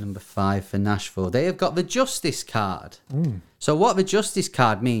 5. Number 5 for Nashville. They have got the Justice card. Ooh. So what the Justice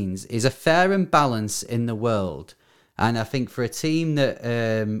card means is a fair and balance in the world. And I think for a team that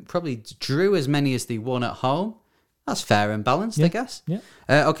probably drew as many as they won at home, that's fair and balanced, I guess. Yeah.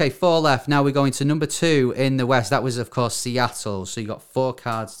 Okay, 4 left. Now we're going to number 2 in the West. That was, of course, Seattle. So you got 4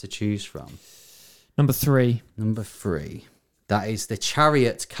 cards to choose from. Number 3. Number 3. That is the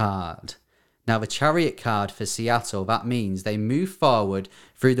Chariot card. Now, the Chariot card for Seattle, that means they move forward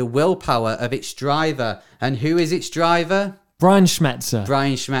through the willpower of its driver. And who is its driver? Brian Schmetzer.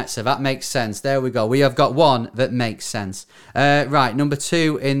 Brian Schmetzer. That makes sense. There we go. We have got 1 that makes sense. Right, number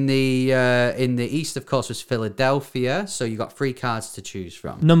 2 in the East, of course, was Philadelphia. So you got 3 cards to choose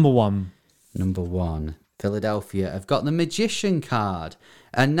from. Number 1. Number 1. Philadelphia have got the Magician card.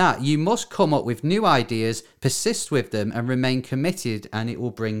 And that you must come up with new ideas, persist with them, and remain committed, and it will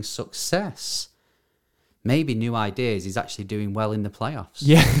bring success. Maybe new ideas is actually doing well in the playoffs.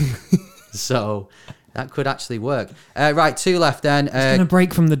 Yeah. So that could actually work. Right, 2 left then. It's going to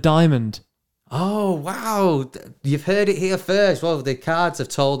break from the diamond. Oh, wow. You've heard it here first. Well, the cards have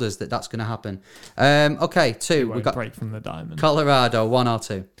told us that that's going to happen. Okay, 2. We've got break from the diamond. Colorado, 1 or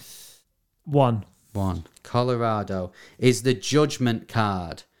 2? 1. 1. Colorado is the Judgment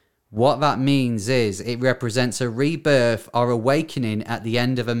card. What that means is it represents a rebirth or awakening at the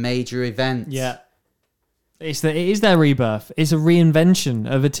end of a major event. Yeah. It is their rebirth. It's a reinvention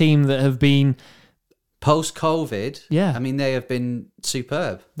of a team that have been... Post-COVID, yeah. I mean, they have been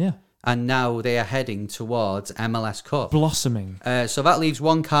superb. Yeah. And now they are heading towards MLS Cup. Blossoming. So that leaves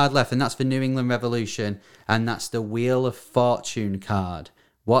one card left, and that's for New England Revolution, and that's the Wheel of Fortune card.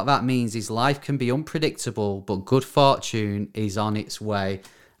 What that means is life can be unpredictable, but good fortune is on its way.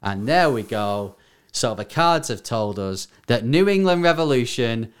 And there we go. So the cards have told us that New England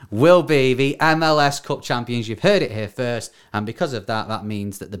Revolution will be the MLS Cup champions. You've heard it here first. And because of that, that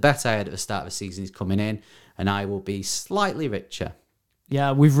means that the bet I had at the start of the season is coming in, and I will be slightly richer.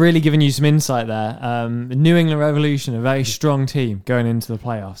 Yeah, we've really given you some insight there. The New England Revolution, a very strong team going into the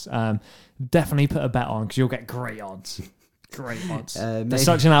playoffs. Definitely put a bet on because you'll get great odds. Great odds. They're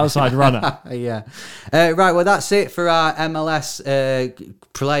such an outside runner. Yeah. Right, well, that's it for our MLS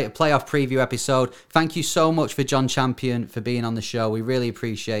playoff preview episode. Thank you so much for John Champion for being on the show. We really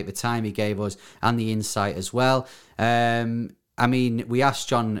appreciate the time he gave us and the insight as well. I mean, we asked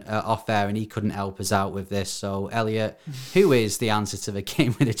John off air and he couldn't help us out with this. So, Elliot, who is the answer to the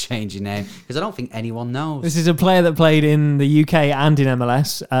game with a change in name? Because I don't think anyone knows. This is a player that played in the UK and in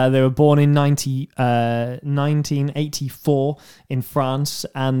MLS. They were born in 1984 in France,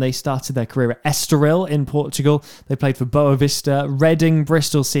 and they started their career at Estoril in Portugal. They played for Boa Vista, Reading,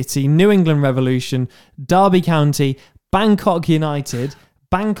 Bristol City, New England Revolution, Derby County, Bangkok United,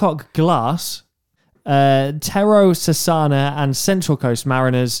 Bangkok Glass, Tero Sassana and Central Coast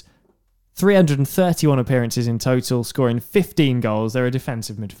Mariners. 331 appearances in total, scoring 15 goals. They're a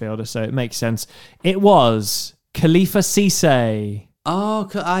defensive midfielder, so it makes sense. It was Khalifa Cisse.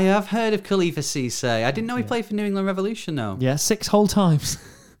 Oh, I have heard of Khalifa Cisse. I didn't know he played for New England Revolution, though. Yeah, 6 whole times.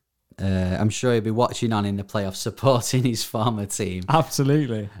 I'm sure he'll be watching on in the playoffs, supporting his former team.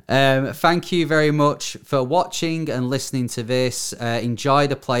 Absolutely. Thank you very much for watching and listening to this. Enjoy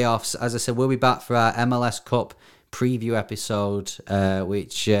the playoffs. As I said, we'll be back for our MLS Cup preview episode,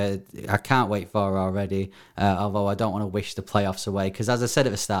 which I can't wait for already, although I don't want to wish the playoffs away, because as I said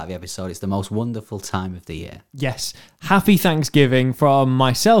at the start of the episode, it's the most wonderful time of the year. Yes. Happy Thanksgiving from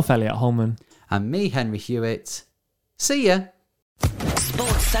myself, Elliot Holman. And me, Henry Hewitt. See ya.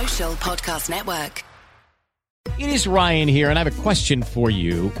 Sports Social Podcast Network. It is Ryan here, and I have a question for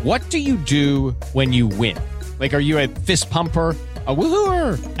you. What do you do when you win? Like, are you a fist pumper, a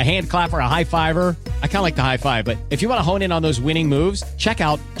woohooer, a hand clapper, a high fiver? I kind of like the high five, but if you want to hone in on those winning moves, check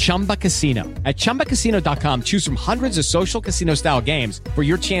out Chumba Casino. At ChumbaCasino.com, choose from hundreds of social casino-style games for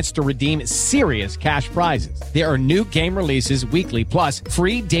your chance to redeem serious cash prizes. There are new game releases weekly, plus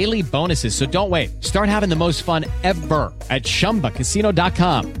free daily bonuses, so don't wait. Start having the most fun ever at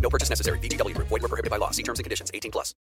ChumbaCasino.com. No purchase necessary. VGW Group. Void where prohibited by law. See terms and conditions. 18+.